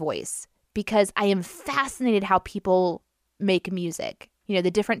evaluate his voice, because I am fascinated how people make music. The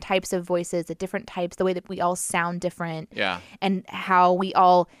different types of voices, the way that we all sound different. Yeah. And how we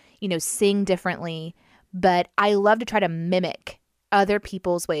all, sing differently. But I love to try to mimic other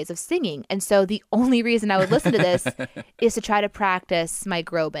people's ways of singing. And so the only reason I would listen to this is to try to practice my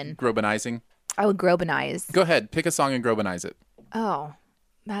Groban. Grobanizing. I would Grobanize. Go ahead, pick a song and Grobanize it. Oh,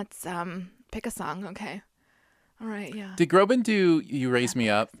 that's, pick a song. Okay. All right, yeah. Did Groban do "You Raise Me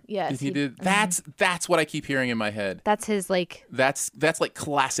Up"? Yes, he did. That's what I keep hearing in my head. That's his, like... That's like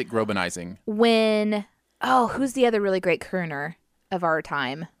classic Grobanizing. Who's the other really great crooner of our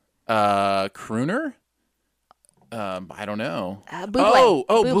time? Crooner? I don't know. Bublé.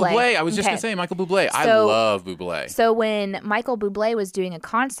 Bublé. I was just Okay. going to say Michael Bublé. I So- love Bublé. So when Michael Bublé was doing a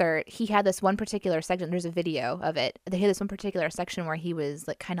concert, he had this one particular section. There's a video of it. They had this one particular section where he was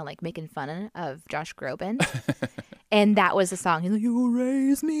like kind of like making fun of Josh Groban, and that was the song. He's like, "You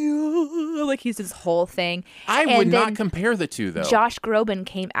raise me up," like he's this whole thing. I And would not then compare the two, though. Josh Groban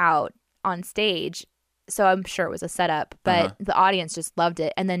came out on stage, so I'm sure it was a setup, but the audience just loved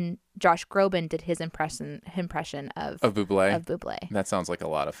it. And then Josh Groban did his impression of Bublé? Of Bublé. That sounds like a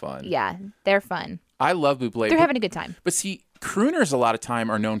lot of fun. Yeah, they're fun. I love Bublé. They're but, having a good time. but see, crooners a lot of time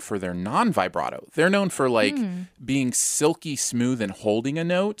are known for their non-vibrato. They're known for like being silky smooth and holding a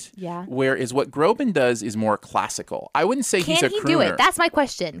note. Yeah. Whereas what Groban does is more classical. I wouldn't say he's a Can he crooner. do it? That's my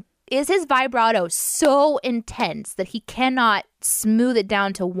question. Is his vibrato so intense that he cannot smooth it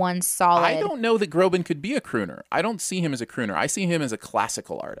down to one solid? I don't know that Groban could be a crooner. I don't see him as a crooner. I see him as a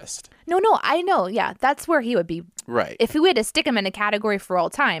classical artist. No, I know. Yeah, that's where he would be. Right. If we had to stick him in a category for all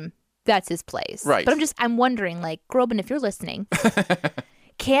time, that's his place. Right. But I'm wondering, like, Groban, if you're listening,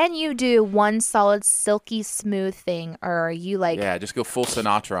 can you do one solid, silky, smooth thing, or are you like, Yeah, just go full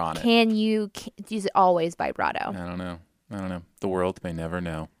Sinatra on it. can you use it always vibrato? I don't know. The world may never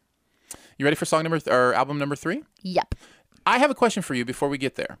know. You ready for song number or album number 3? Yep. I have a question for you before we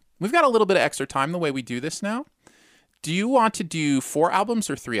get there. We've got a little bit of extra time the way we do this now. Do you want to do 4 albums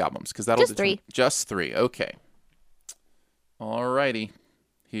or 3 albums? Because that'll Just 3. Just 3. Okay. All righty.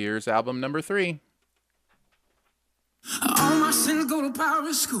 Here's album number 3. All my sins go to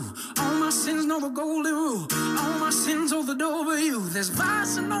private school. All my sins know the golden rule. All my sins hold the door for you. There's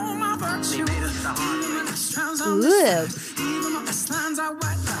vice in all my virtue. Even my best times are even my best lines are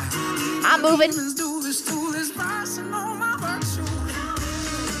white lie. I'm moving. Demons do this too. There's vice in all my virtue.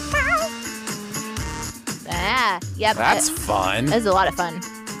 Yep. That's fun. That's a lot of fun.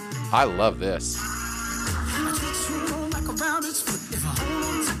 I love this. I treat you like a rabbit's foot. If I hold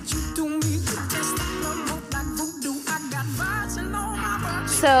on tight, you do me good. Just like voodoo. I got vice in all my virtue.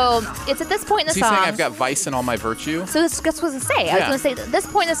 So it's at this point in the Is he song. saying I've got vice in all my virtue? So that's what I was going to say. I was Yeah. going to say, at this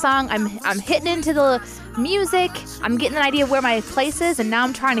point in the song, I'm hitting into the music. I'm getting an idea of where my place is, and now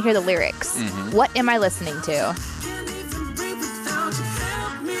I'm trying to hear the lyrics. Mm-hmm. What am I listening to? Can't even breathe without you.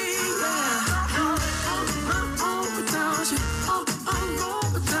 Help me, yeah. I'm on without you. I'm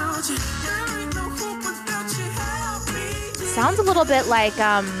on without you. There ain't no hope without you. Help me. Sounds a little bit like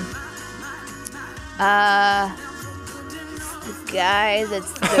the guy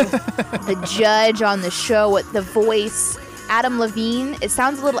that's the judge on the show with the voice, Adam Levine. It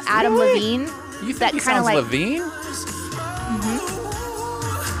sounds a little Adam Really? Levine. You think that he kind of sounds like Levine?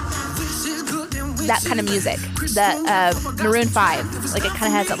 This is good and we that kind of music. That Maroon 5. Like it kind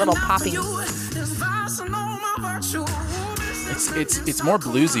of has that little popping. There's vice in all my virtue. It's more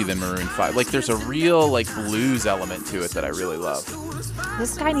bluesy than Maroon 5. Like there's a real like blues element to it that I really love.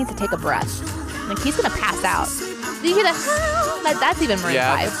 This guy needs to take a breath. Like he's gonna pass out. Do you hear that? That's even Maroon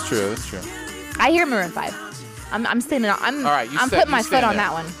Yeah, 5. that's true. That's true. I hear Maroon 5. I'm standing on. All right, I'm putting my foot on there.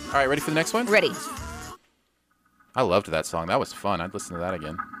 that one. All right, ready for the next one? Ready. I loved that song. That was fun. I'd listen to that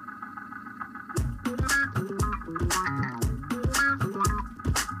again.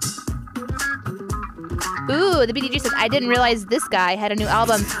 Ooh, the BDG says, I didn't realize this guy had a new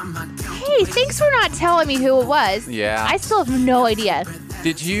album. Hey, thanks for not telling me who it was. Yeah. I still have no idea.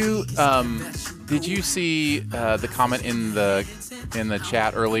 Did you see the comment in the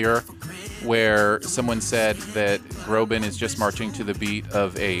chat earlier where someone said that Groban is just marching to the beat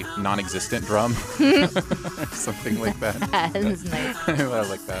of a non-existent drum? Something like that. That's nice. I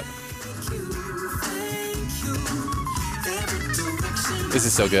like that. This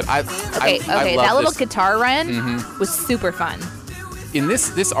is so good. I Okay, love that little this. guitar run was super fun. In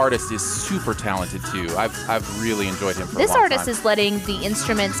this artist is super talented too. I've really enjoyed him for This a long artist time. is letting the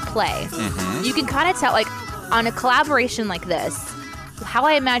instruments play. You can kind of tell, like, on a collaboration like this, how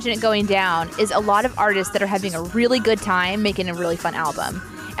I imagine it going down is a lot of artists that are having a really good time making a really fun album.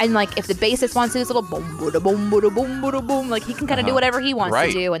 And, like, if the bassist wants to do this little boom, boom, boom, boom, boom, boom, boom, like, he can kind of do whatever he wants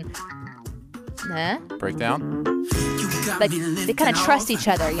Right. to do. And, Breakdown. like, they kind of trust each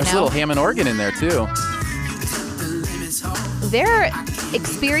other, you There's a know? little Hammond organ in there too. They're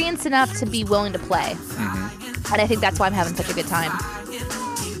experienced enough to be willing to play. And I think that's why I'm having such a good time.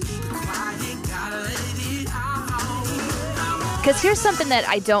 Because here's something that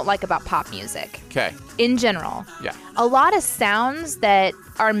I don't like about pop music Okay. in general. Yeah. A lot of sounds that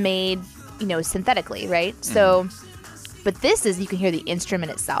are made, synthetically, right? So, but this is, you can hear the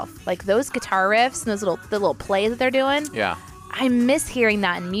instrument itself. Like those guitar riffs and the little plays that they're doing. Yeah. I miss hearing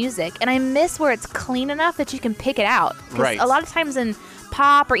that in music, and I miss where it's clean enough that you can pick it out. 'Cause Right. a lot of times in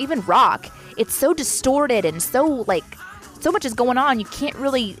pop or even rock, it's so distorted and so much is going on. You can't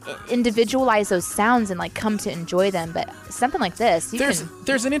really individualize those sounds and like come to enjoy them. But something like this,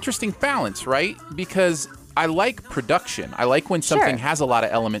 There's an interesting balance, right? Because I like production. I like when something Sure. has a lot of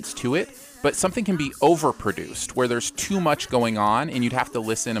elements to it, but something can be overproduced where there's too much going on and you'd have to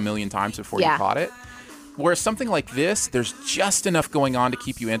listen a million times before you Yeah. caught it. Whereas something like this, there's just enough going on to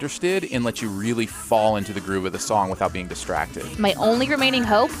keep you interested and let you really fall into the groove of the song without being distracted. My only remaining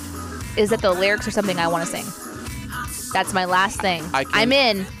hope is that the lyrics are something I want to sing. That's my last thing. I'm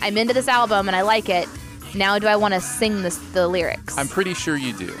into this album and I like it. Now do I want to sing the lyrics? I'm pretty sure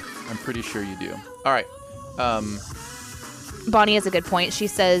you do. All right. Bonnie has a good point. She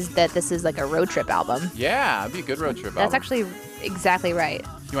says that this is like a road trip album. Yeah, it'd be a good road trip album. That's actually exactly right.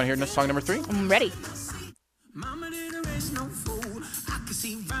 You want to hear song number 3? I'm ready. Mama didn't raise no fool. I can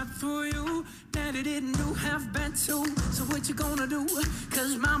see right through you. Daddy didn't do half bad too. So what you gonna do?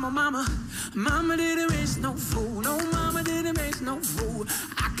 Cause mama didn't raise no fool. No, mama didn't raise no fool.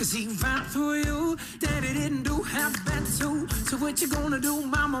 I can see right through you. Daddy didn't do half bad too. So what you gonna do?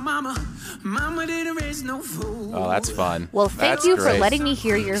 Mama didn't raise no fool. Oh, that's fun. Well, thank That's you for great. letting me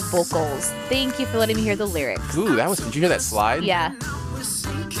hear your vocals. Thank you for letting me hear the lyrics. Ooh, did you hear that slide? Yeah. We're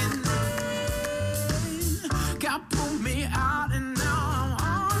sinking. God pulled me out and now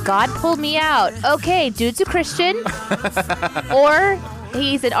I'm on. God pulled me out. Okay, dude's a Christian. Or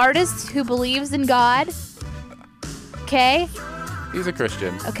he's an artist who believes in God. Okay. He's a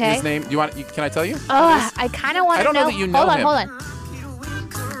Christian. Okay. His name, can I tell you? Oh, I kind of want to I don't know that you know him. Hold on.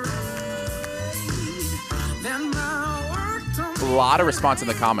 Then my work told A me lot of response in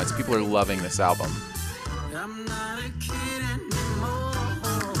the comments. People are loving this album. I'm not a kid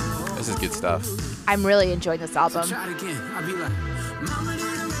anymore. This is good stuff. I'm really enjoying this album. Try it again. I'll be like, Mama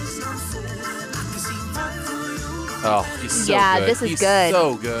didn't raise no fool. I can see right through you. Oh, he's so Yeah, good. this is He's good.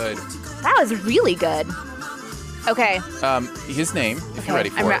 so good. That was really good. Okay. His name, if you're ready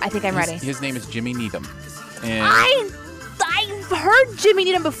for it. I think I'm ready. His name is Jimmy Needham. And I've heard Jimmy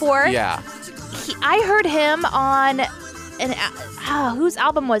Needham before. yeah. I heard him on whose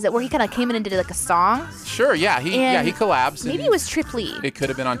album was it where he kind of came in and did like a song? Sure, yeah. He collabs. Maybe it was Trip Lee. It could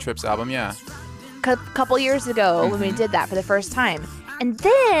have been on Trip's album, yeah. A couple years ago when we did that for the first time. And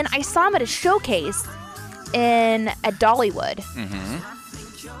then I saw him at a showcase at Dollywood.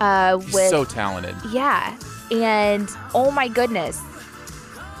 He's so talented. Yeah. And oh my goodness.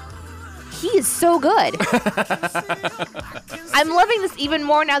 He is so good. I'm loving this even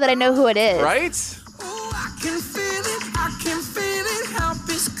more now that I know who it is. Right? Ooh, I can feel it, help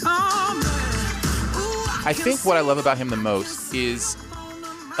is coming. Ooh, I think what I love about him the most is,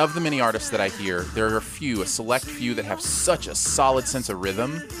 of the many artists that I hear, there are a select few that have such a solid sense of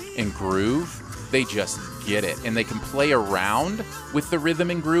rhythm and groove. They just get it. And they can play around with the rhythm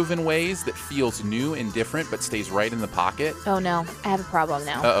and groove in ways that feels new and different but stays right in the pocket. Oh no, I have a problem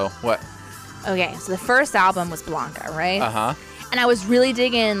now. Uh-oh, what? Okay, so the first album was Blanca, right? Uh-huh. And I was really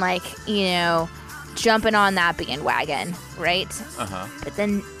digging, like, jumping on that bandwagon, right? Uh-huh. But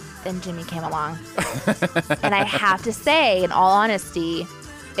then Jimmy came along. And I have to say, in all honesty,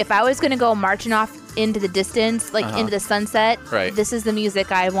 if I was going to go marching off into the distance, like into the sunset, Right. this is the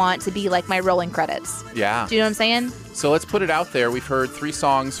music I want to be like my rolling credits. Yeah. Do you know what I'm saying? So let's put it out there. We've heard 3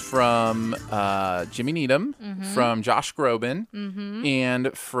 songs from Jimmy Needham, from Josh Groban,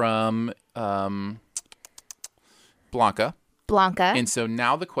 and from Blanca. And so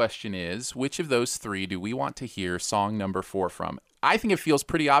now the question is, which of those 3 do we want to hear song number 4 from? I think it feels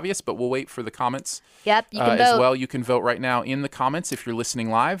pretty obvious, but we'll wait for the comments. Yep, you can as vote. well. You can vote right now in the comments if you're listening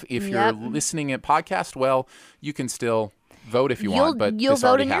live. If you're listening at podcast, well, you can still vote if you want, but you'll this vote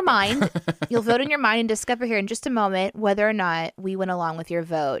already in your happened. mind. You'll vote in your mind and discover here in just a moment whether or not we went along with your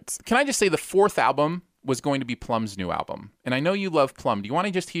vote. Can I just say the 4th album was going to be Plum's new album? And I know you love Plum. Do you want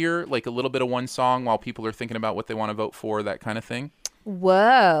to just hear like a little bit of one song while people are thinking about what they want to vote for, that kind of thing?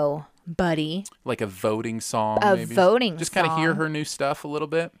 Whoa, buddy. Like a voting song, A maybe? voting Just kind of hear song. her new stuff a little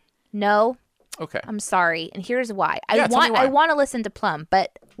bit? No, Okay. I'm sorry. And here's why. Yeah, tell me why. I want to listen to Plum,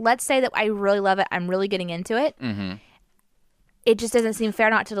 but let's say that I really love it. I'm really getting into it. Mm-hmm. It just doesn't seem fair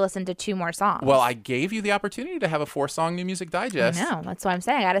not to listen to 2 more songs. Well, I gave you the opportunity to have a 4-song new music digest. No, that's what I'm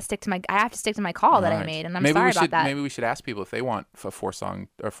saying. I have to stick to my call that I Alright. made, and I'm Maybe sorry we should, about that. Maybe we should ask people if they want a 4-song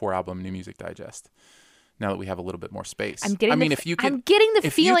or 4-album new music digest. Now that we have a little bit more space. I'm getting if you can, I'm getting the if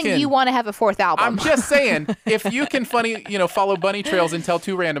you feeling can- you want to have a 4th album. I'm just saying, if you can follow bunny trails and tell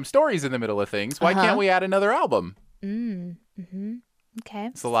 2 random stories in the middle of things, why can't we add another album?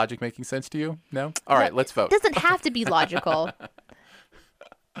 Okay. Is the logic making sense to you? No? All right, let's vote. It doesn't have to be logical.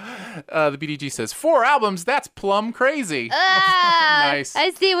 The BDG says 4 albums. That's plumb crazy. Nice.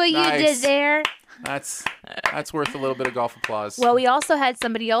 I see what you Nice. did there. That's worth a little bit of golf applause. Well, we also had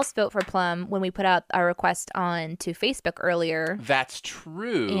somebody else vote for Plum when we put out our request on to Facebook earlier. That's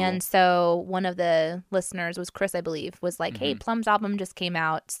true. And so one of the listeners was Chris, I believe, was like, hey, Plum's album just came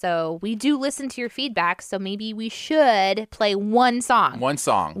out. So we do listen to your feedback. So maybe we should play one song. One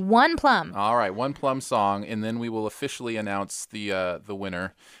song. One Plum. All right, one Plum song, and then we will officially announce the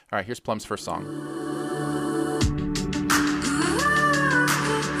winner. All right, here's Plum's first song.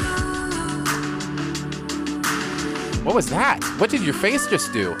 What was that? What did your face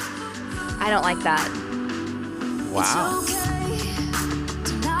just do? I don't like that. Wow.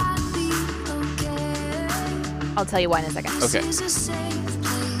 I'll tell you why in a second. Okay. This is a safe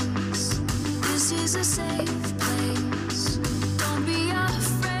place. This is a safe place. Don't be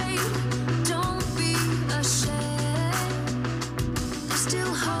afraid. Don't be ashamed. There's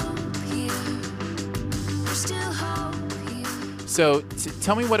still hope here. There's still hope here. So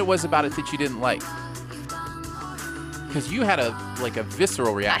tell me what it was about it that you didn't like. Because you had a visceral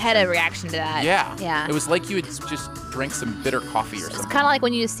I reaction. had a reaction to that. Yeah. Yeah. It was like you had just drank some bitter coffee or something. It's kind of like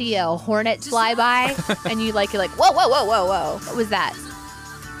when you see a hornet fly by and you're like, whoa, whoa, whoa, whoa, whoa. What was that?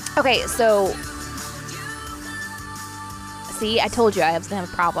 Okay, so see, I told you I was gonna have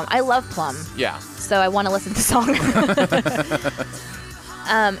a problem. I love Plum, Yeah. so I want to listen to the song.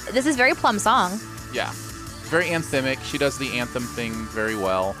 This is a very Plum song. Yeah. Very anthemic. She does the anthem thing very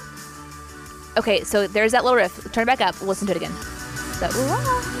well. Okay, so there's that little riff. Turn it back up. Listen to it again.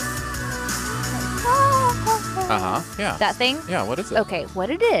 Yeah. That thing? Yeah, what is it? Okay, what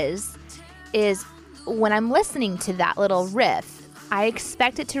it is when I'm listening to that little riff, I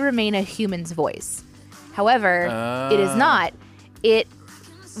expect it to remain a human's voice. However, it is not. It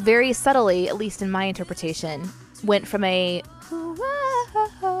very subtly, at least in my interpretation, went from a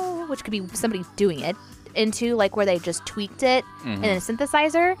which could be somebody doing it into like where they just tweaked it in a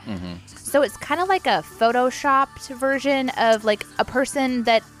synthesizer. So it's kind of like a photoshopped version of like a person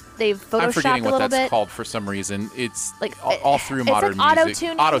that they've photoshopped I'm forgetting a what little that's bit. called for some reason. It's Like, all through it's modern like music.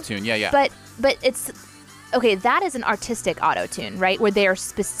 auto-tuning. Auto-tune, yeah. But it's okay. That is an artistic auto-tune, right? Where they are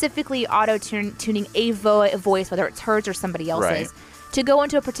specifically auto-tuning a voice, whether it's hers or somebody else's, Right. to go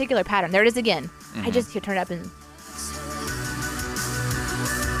into a particular pattern. There it is again. I just turn it up and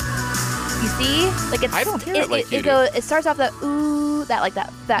you see, like it's. I don't hear it like you do. It starts off the ooh,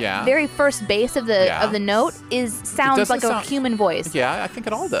 that Yeah. very first bass of the note sounds doesn't like a sound- human voice. Yeah, I think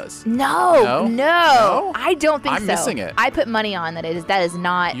it all does. No, No? I don't think I'm so. missing it. I put money on that is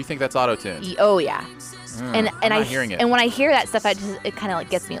not. You think that's auto-tuned? Oh yeah, and I'm not I hearing it. and when I hear that stuff, it kind of like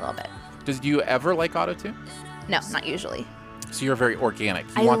gets me a little bit. Do you ever like auto-tune? No, not usually. So you're very organic.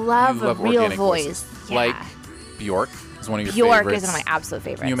 I love a real organic voice. voices. Yeah. Like Bjork is one of your Bjork favorites. is one of my absolute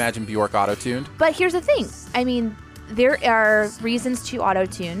favorites. Can you imagine Bjork auto-tuned? But here's the thing. I mean, there are reasons to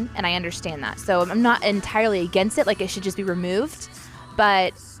auto-tune, and I understand that. So I'm not entirely against it. Like it should just be removed.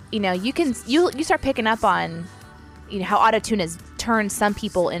 But you start picking up on how auto-tune has turned some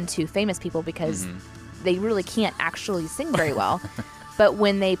people into famous people because they really can't actually sing very well. But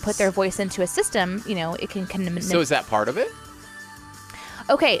when they put their voice into a system, it can. So is that part of it?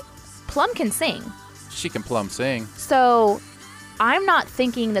 Okay, Plum can sing. She can plum sing. So I'm not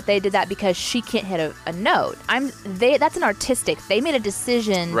thinking that they did that because she can't hit a note. That's an artistic. They made a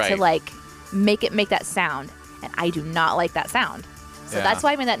decision Right. to like make that sound, and I do not like that sound. So Yeah. that's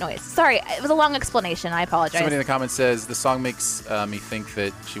why I made that noise. Sorry, it was a long explanation. I apologize. Somebody in the comments says the song makes me think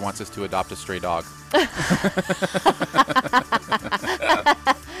that she wants us to adopt a stray dog.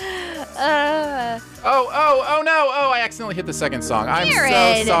 Oh no! Oh, I accidentally hit the second song. I'm so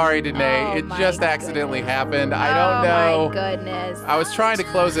Jared. sorry, Danae. Oh, it my just accidentally happened. I don't Oh know. my goodness. I was trying to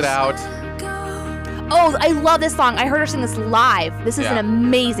close it out. Oh, I love this song. I heard her sing this live. This is Yeah. an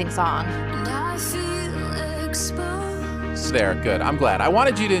amazing song. And I feel exposed. There, good. I'm glad. I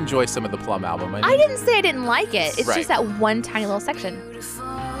wanted you to enjoy some of the Plum album. I didn't say I didn't like it. It's Right. just that one tiny little section.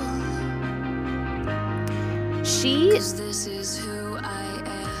 She This is who I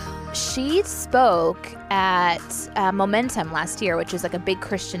am. She spoke at Momentum last year, which is like a big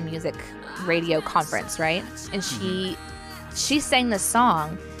Christian music radio conference, right? And she sang this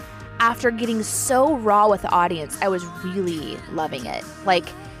song after getting so raw with the audience. I was really loving it. Like,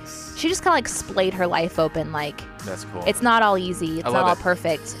 she just kind of like splayed her life open. Like, That's cool. it's not all easy. It's I not love all it.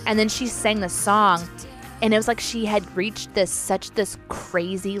 perfect. And then she sang the song, and it was like she had reached this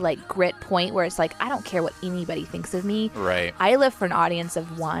crazy like grit point where it's like, I don't care what anybody thinks of me. Right. I live for an audience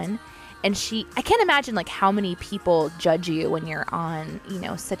of one. And I can't imagine like how many people judge you when you're on,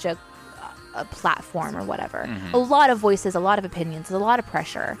 such a platform or whatever. A lot of voices, a lot of opinions, a lot of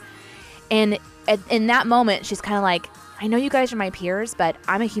pressure. And in that moment, she's kind of like, I know you guys are my peers, but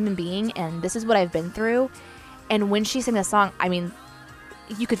I'm a human being and this is what I've been through. And when she sang the song, I mean,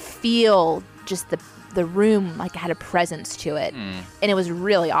 you could feel just the room like had a presence to it. And it was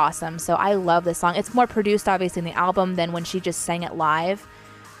really awesome. So I love this song. It's more produced obviously in the album than when she just sang it live.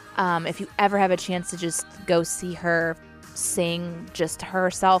 If you ever have a chance to just go see her sing just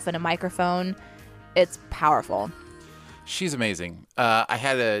herself in a microphone, it's powerful. She's amazing. I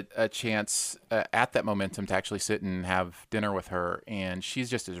had a chance at that Momentum to actually sit and have dinner with her, and she's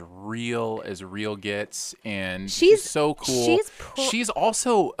just as real gets, and she's so cool. She's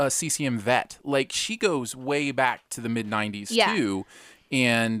also a CCM vet. Like, she goes way back to the mid-'90s, too.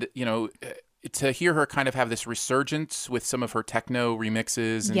 And, you know, to hear her kind of have this resurgence with some of her techno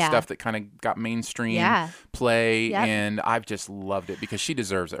remixes and stuff that kind of got mainstream play, and I've just loved it because she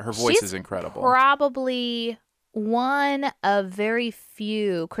deserves it. Her voice is incredible. Probably one of very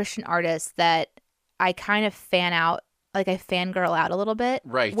few Christian artists that I kind of fan out, like I fangirl out a little bit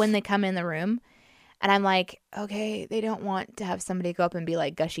when they come in the room. And I'm like, okay, they don't want to have somebody go up and be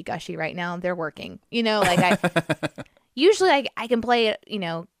like gushy gushy right now. They're working. You know, like usually I can play it, you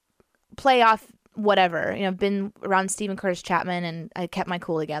know, play off whatever. You know, I've been around Stephen Curtis Chapman and I kept my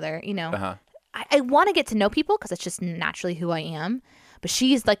cool together, you know. I want to get to know people because it's just naturally who I am. But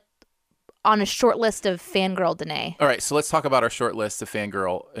she's like on a short list of fangirl Danae. All right, so let's talk about our short list of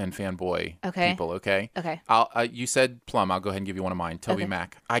fangirl and fanboy people, okay? Okay. You said Plum. I'll go ahead and give you one of mine. Toby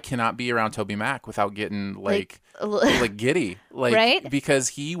Mac. I cannot be around Toby Mac without getting like giddy. Like, right? Because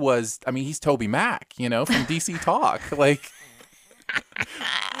he's Toby Mac, you know, from DC Talk.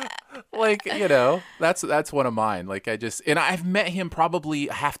 Like, you know, that's one of mine. Like, I've met him probably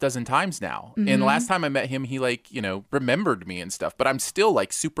a half dozen times now. And the last time I met him, he like, you know, remembered me and stuff. But I'm still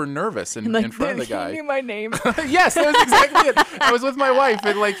like super nervous in front of the guy. He knew my name. Yes, that was exactly it. I was with my wife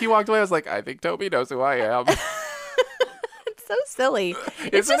and like he walked away. I was like, I think Toby knows who I am. It's so silly.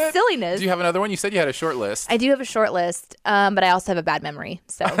 It's just silliness. Do you have another one? You said you had a short list. I do have a short list, but I also have a bad memory.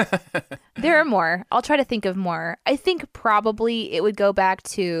 So there are more. I'll try to think of more. I think probably it would go back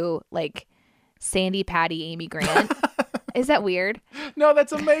to like Sandy, Patty, Amy Grant. Is that weird? No,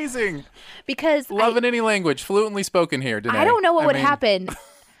 that's amazing. Because love in any language, fluently spoken here, Danae. I don't know what would happen.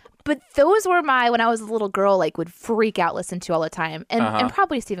 But those were when I was a little girl, like would freak out, listen to all the time. And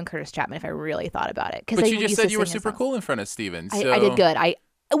probably Stephen Curtis Chapman if I really thought about it. But you just said you were super cool in front of Stephen. So. I did good. And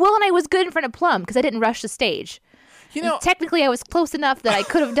I was good in front of Plum because I didn't rush the stage. You know, and technically I was close enough that I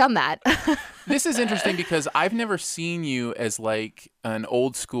could have done that. This is interesting because I've never seen you as like an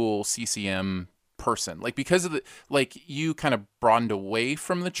old school CCM person, like because of you kind of broadened away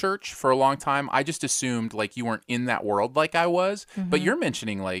from the church for a long time. I just assumed like you weren't in that world like I was, but you're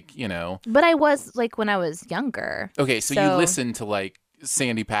mentioning like, you know, but I was like when I was younger. Okay, so you listened to like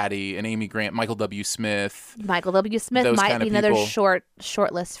Sandy, Patty, and Amy Grant, Michael W. Smith might be another short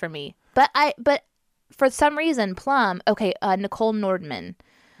list for me, but for some reason Plum, Nicole Nordman,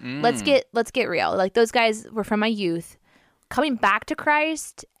 let's get real, like those guys were from my youth. Coming back to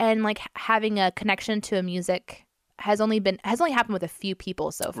Christ and like having a connection to a music has only happened with a few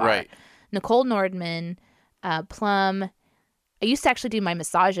people so far. Right. Nicole Nordman, Plum. I used to actually do my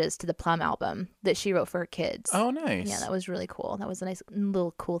massages to the Plum album that she wrote for her kids. Oh, nice. Yeah, that was really cool. That was a nice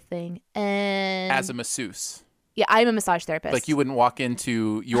little cool thing. And as a masseuse. Yeah, I'm a massage therapist. Like you wouldn't walk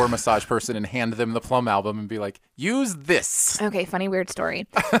into your massage person and hand them the Plum album and be like, use this. Okay, funny, weird story.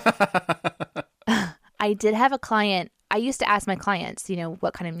 I did have a client. I used to ask my clients, you know,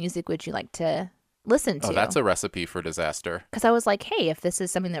 what kind of music would you like to listen to? Oh, that's a recipe for disaster. Because I was like, hey, if this is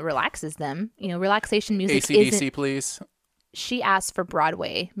something that relaxes them, you know, relaxation music AC/DC, please. She asked for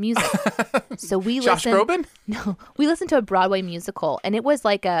Broadway music. So we Josh Groban? No, we listened to a Broadway musical, and it was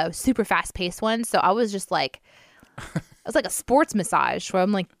like a super fast-paced one. So I was just like, it was like a sports massage where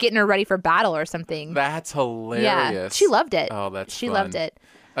I'm like getting her ready for battle or something. That's hilarious. Yeah, she loved it. Oh, that's She fun. loved it.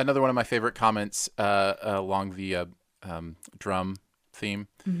 Another one of my favorite comments along the drum theme.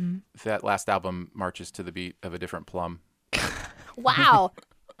 Mm-hmm. That last album marches to the beat of a different Plum. Wow.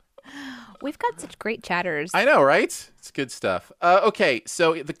 We've got such great chatters. I know, right? It's good stuff. Okay,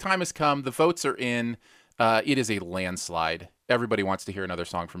 so the time has come. The votes are in. It is a landslide. Everybody wants to hear another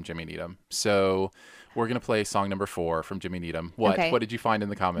song from Jimmy Needham. So we're going to play song number 4 from Jimmy Needham. What? Okay. What did you find in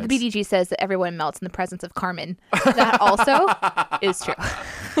the comments? The BDG says that everyone melts in the presence of Carmen. That also is true.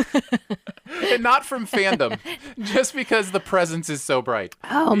 And not from fandom, just because the presence is so bright.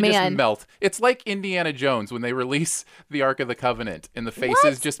 Oh, you man. Just melt. It's like Indiana Jones when they release the Ark of the Covenant and the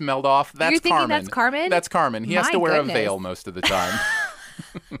faces just melt off. That's You're thinking Carmen. That's Carmen? That's Carmen. He has to wear a veil most of the time.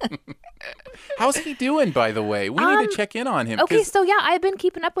 How's he doing, by the way? We need to check in on him. Okay, so yeah, I've been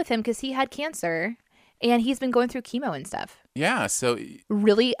keeping up with him because he had cancer and he's been going through chemo and stuff. Yeah, so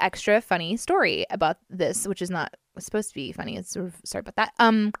really extra funny story about this, which is not supposed to be funny. It's sort of, sorry about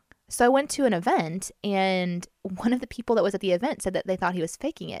that. So I went to an event and one of the people that was at the event said that they thought he was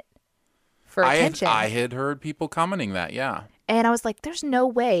faking it for attention. I had heard people commenting that, yeah. And I was like, there's no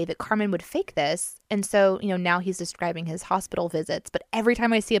way that Carmen would fake this. And so, now he's describing his hospital visits. But every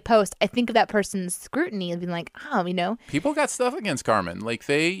time I see a post, I think of that person's scrutiny and being like, People got stuff against Carmen. Like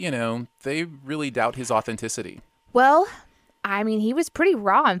they really doubt his authenticity. Well, he was pretty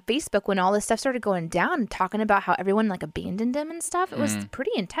raw on Facebook when all this stuff started going down, talking about how everyone like abandoned him and stuff. It was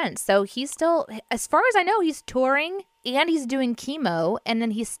pretty intense. So he's still, as far as I know, he's touring and he's doing chemo. And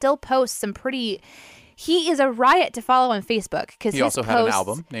then he still posts some pretty... He is a riot to follow on Facebook because he also had an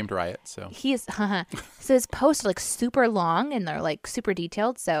album named Riot. So he is, so his posts are like super long and they're like super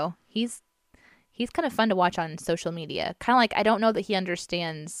detailed. So he's kind of fun to watch on social media. Kind of like, I don't know that he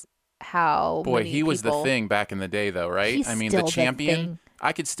understands how. Boy, many he was the people- thing back in the day, though, right? He's The still the Champion. thing.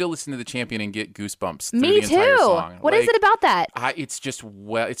 I could still listen to the Champion and get goosebumps through Me the entire too. song. What is it about that? It's just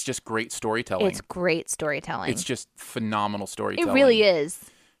great storytelling. It's great storytelling. It's just phenomenal storytelling. It really is.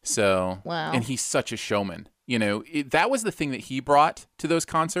 So, Wow. And he's such a showman. That was the thing that he brought to those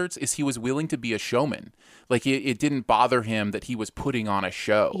concerts is he was willing to be a showman. Like it didn't bother him that he was putting on a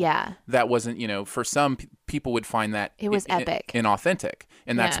show. Yeah. That wasn't, for some people would find that It was epic. inauthentic.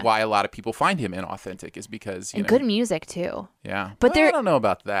 And that's Yeah. why a lot of people find him inauthentic is because, And good music too. Yeah. But I don't know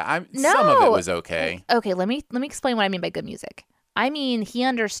about that. No. Some of it was okay. Okay, let me explain what I mean by good music. He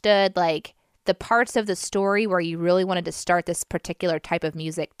understood like the parts of the story where you really wanted to start this particular type of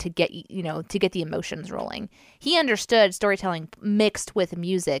music to get to get the emotions rolling. He understood storytelling mixed with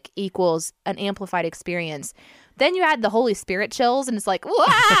music equals an amplified experience. Then you add the Holy Spirit chills and it's like,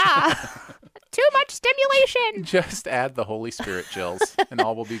 wow, too much stimulation. Just add the Holy Spirit chills and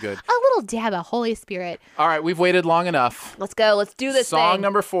all will be good. A little dab of Holy Spirit. All right, we've waited long enough. Let's go. Let's do this Song thing.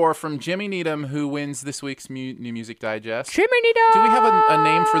 number 4 from Jimmy Needham, who wins this week's New Music Digest. Jimmy Needham. Do we have a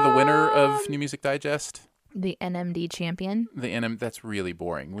name for the winner of New Music Digest? The NMD champion. That's really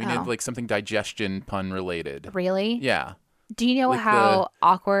boring. We Oh. need like something digestion pun related. Really? Yeah. Do you know Like how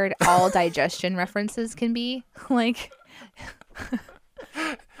awkward all digestion references can be? Like,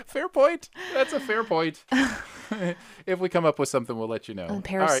 Fair point. That's a fair point. If we come up with something, we'll let you know.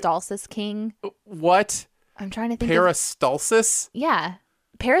 Peristalsis King. All right. What? I'm trying to think of... Peristalsis? Yeah.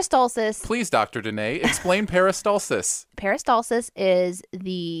 Peristalsis. Please, Dr. Danae, explain peristalsis. Peristalsis is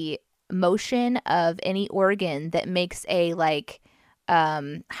the motion of any organ that makes a, like, how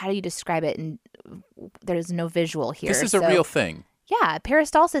do you describe it? And there's no visual here. This is a real thing. Yeah.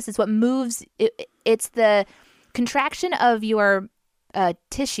 Peristalsis is what moves. It's the contraction of your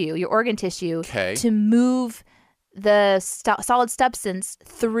tissue, your organ tissue, Okay. to move the solid substance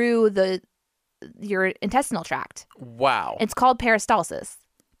through your intestinal tract. Wow. It's called peristalsis.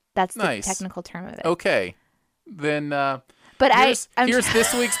 That's the Nice. technical term of it. Okay. Then But here's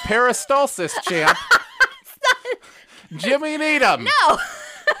this week's peristalsis champ, Jimmy Needham. No.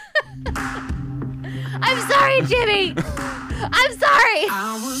 I'm sorry, Jimmy. I'm sorry.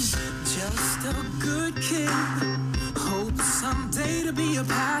 I was just a good kid. Hope someday to be a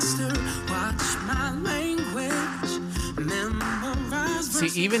pastor. Watch my language. Memorize.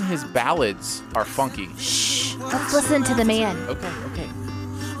 See, even his ballads are funky. Shh. Let's listen to the man. Okay.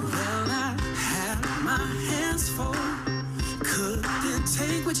 Well, I had my hands full. Couldn't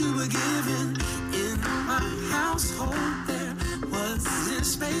take what you were giving. In my household, there wasn't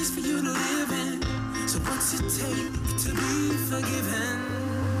space for you to live in. So what's it take to be forgiven?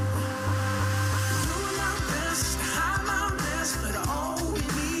 Doing my best, hide my best, but all we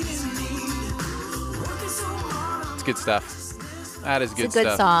need is need. Working so hard. It's good stuff. That is good It's a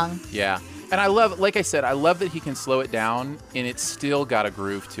good stuff. song. Yeah. And I love, like I said, I love that he can slow it down and it's still got a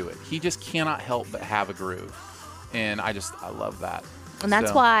groove to it. He just cannot help but have a groove. And I love that. And that's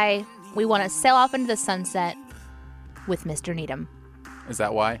So, why we want to sail off into the sunset with Mr. Needham, Is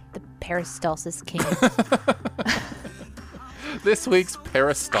that why? the Peristalsis King. This week's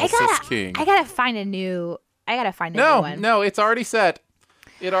Peristalsis King. I gotta find a new one. No, it's already set.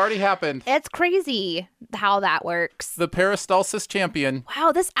 It already happened. It's crazy how that works. The Peristalsis champion.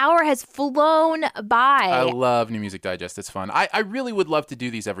 Wow, this hour has flown by. I love New Music Digest. It's fun. I really would love to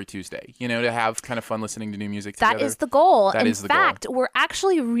do these every Tuesday, to have kind of fun listening to new music together. That is the goal. That In is the goal. fact, we're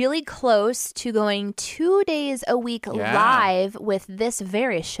actually really close to going 2 days a week Yeah. live with this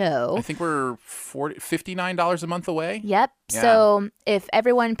very show. I think we're $59 a month away. Yep. Yeah. So if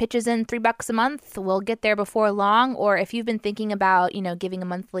everyone pitches in $3 a month, we'll get there before long. Or if you've been thinking about, giving a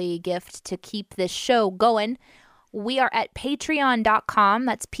monthly gift to keep this show going, we are at patreon.com.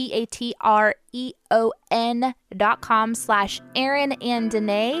 That's patreon.com/Aaron and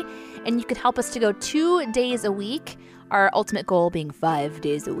Danae. And you could help us to go 2 days a week. Our ultimate goal being 5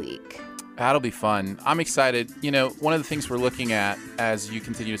 days a week. That'll be fun. I'm excited. One of the things we're looking at as you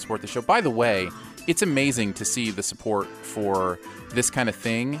continue to support the show, by the way, it's amazing to see the support for this kind of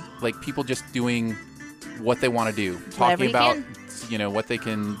thing. Like people just doing what they want to do, talking about, what they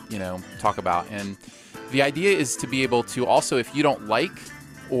can, talk about. And the idea is to be able to also, if you don't like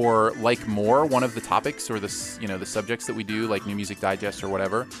or like more one of the topics or the subjects that we do, like New Music Digest or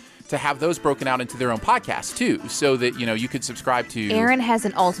whatever, to have those broken out into their own podcast too, so that, you could subscribe to... Aaron has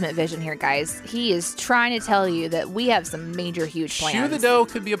an ultimate vision here, guys. He is trying to tell you that we have some major, huge plans. Chew the Dough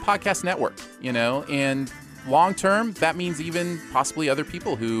could be a podcast network, and long term, that means even possibly other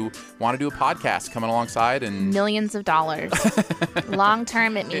people who want to do a podcast coming alongside and... Millions of dollars. Long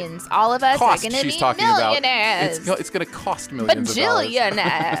term, it means all of us are going to be millionaires. It's going to cost millions of dollars.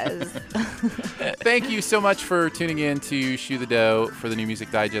 Bajillionaires. Thank you so much for tuning in to Chew the Dough for the New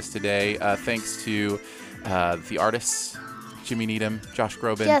Music Digest today. Thanks to the artists, Jimmy Needham, Josh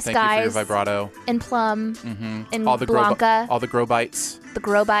Groban. Yes, Thank guys. you for your vibrato. And Plum. Mm-hmm. And all the Blanca. all the Grow Bites. The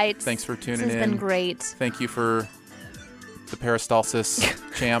Grow Bites. Thanks for tuning in. This has been great. Thank you for the Peristalsis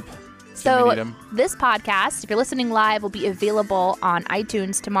champ. So this podcast, if you're listening live, will be available on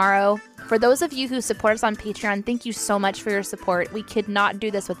iTunes tomorrow. For those of you who support us on Patreon, thank you so much for your support. We could not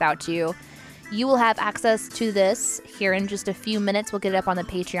do this without you. You will have access to this here in just a few minutes. We'll get it up on the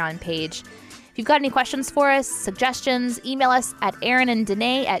Patreon page. If you've got any questions for us, suggestions, email us at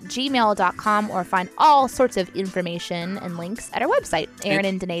aaronanddanae@gmail.com or find all sorts of information and links at our website,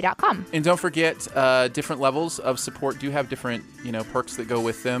 aaronanddanae.com. And don't forget, different levels of support do have different, perks that go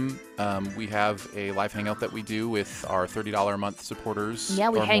with them. We have a live hangout that we do with our $30 a month supporters. Yeah,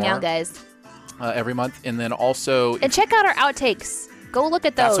 we hang out, guys. Every month. And then also... And check out our outtakes. Go look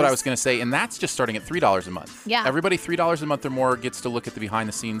at those. That's what I was going to say. And that's just starting at $3 a month. Yeah. Everybody $3 a month or more gets to look at the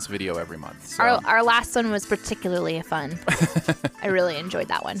behind-the-scenes video every month. So. Our last one was particularly fun. I really enjoyed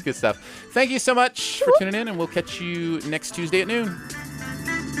that one. It's good stuff. Thank you so much for tuning in, and we'll catch you next Tuesday at noon.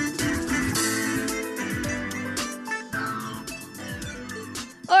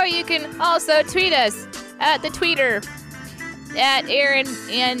 Or you can also tweet us at the tweeter at Aaron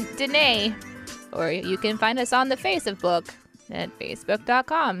and Danae. Or you can find us on the Facebook at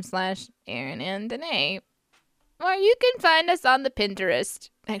facebook.com/Aaron and Danae. Or you can find us on the Pinterest.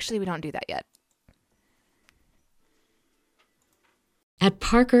 Actually, we don't do that yet. At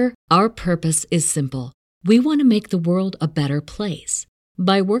Parker, our purpose is simple. We want to make the world a better place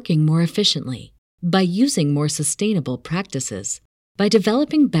by working more efficiently, by using more sustainable practices, by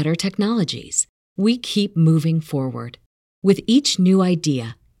developing better technologies. We keep moving forward. With each new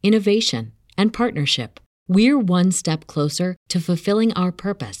idea, innovation, and partnership, we're one step closer to fulfilling our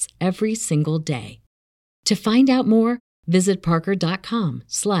purpose every single day. To find out more, visit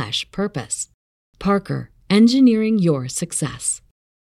parker.com/purpose. Parker, engineering your success.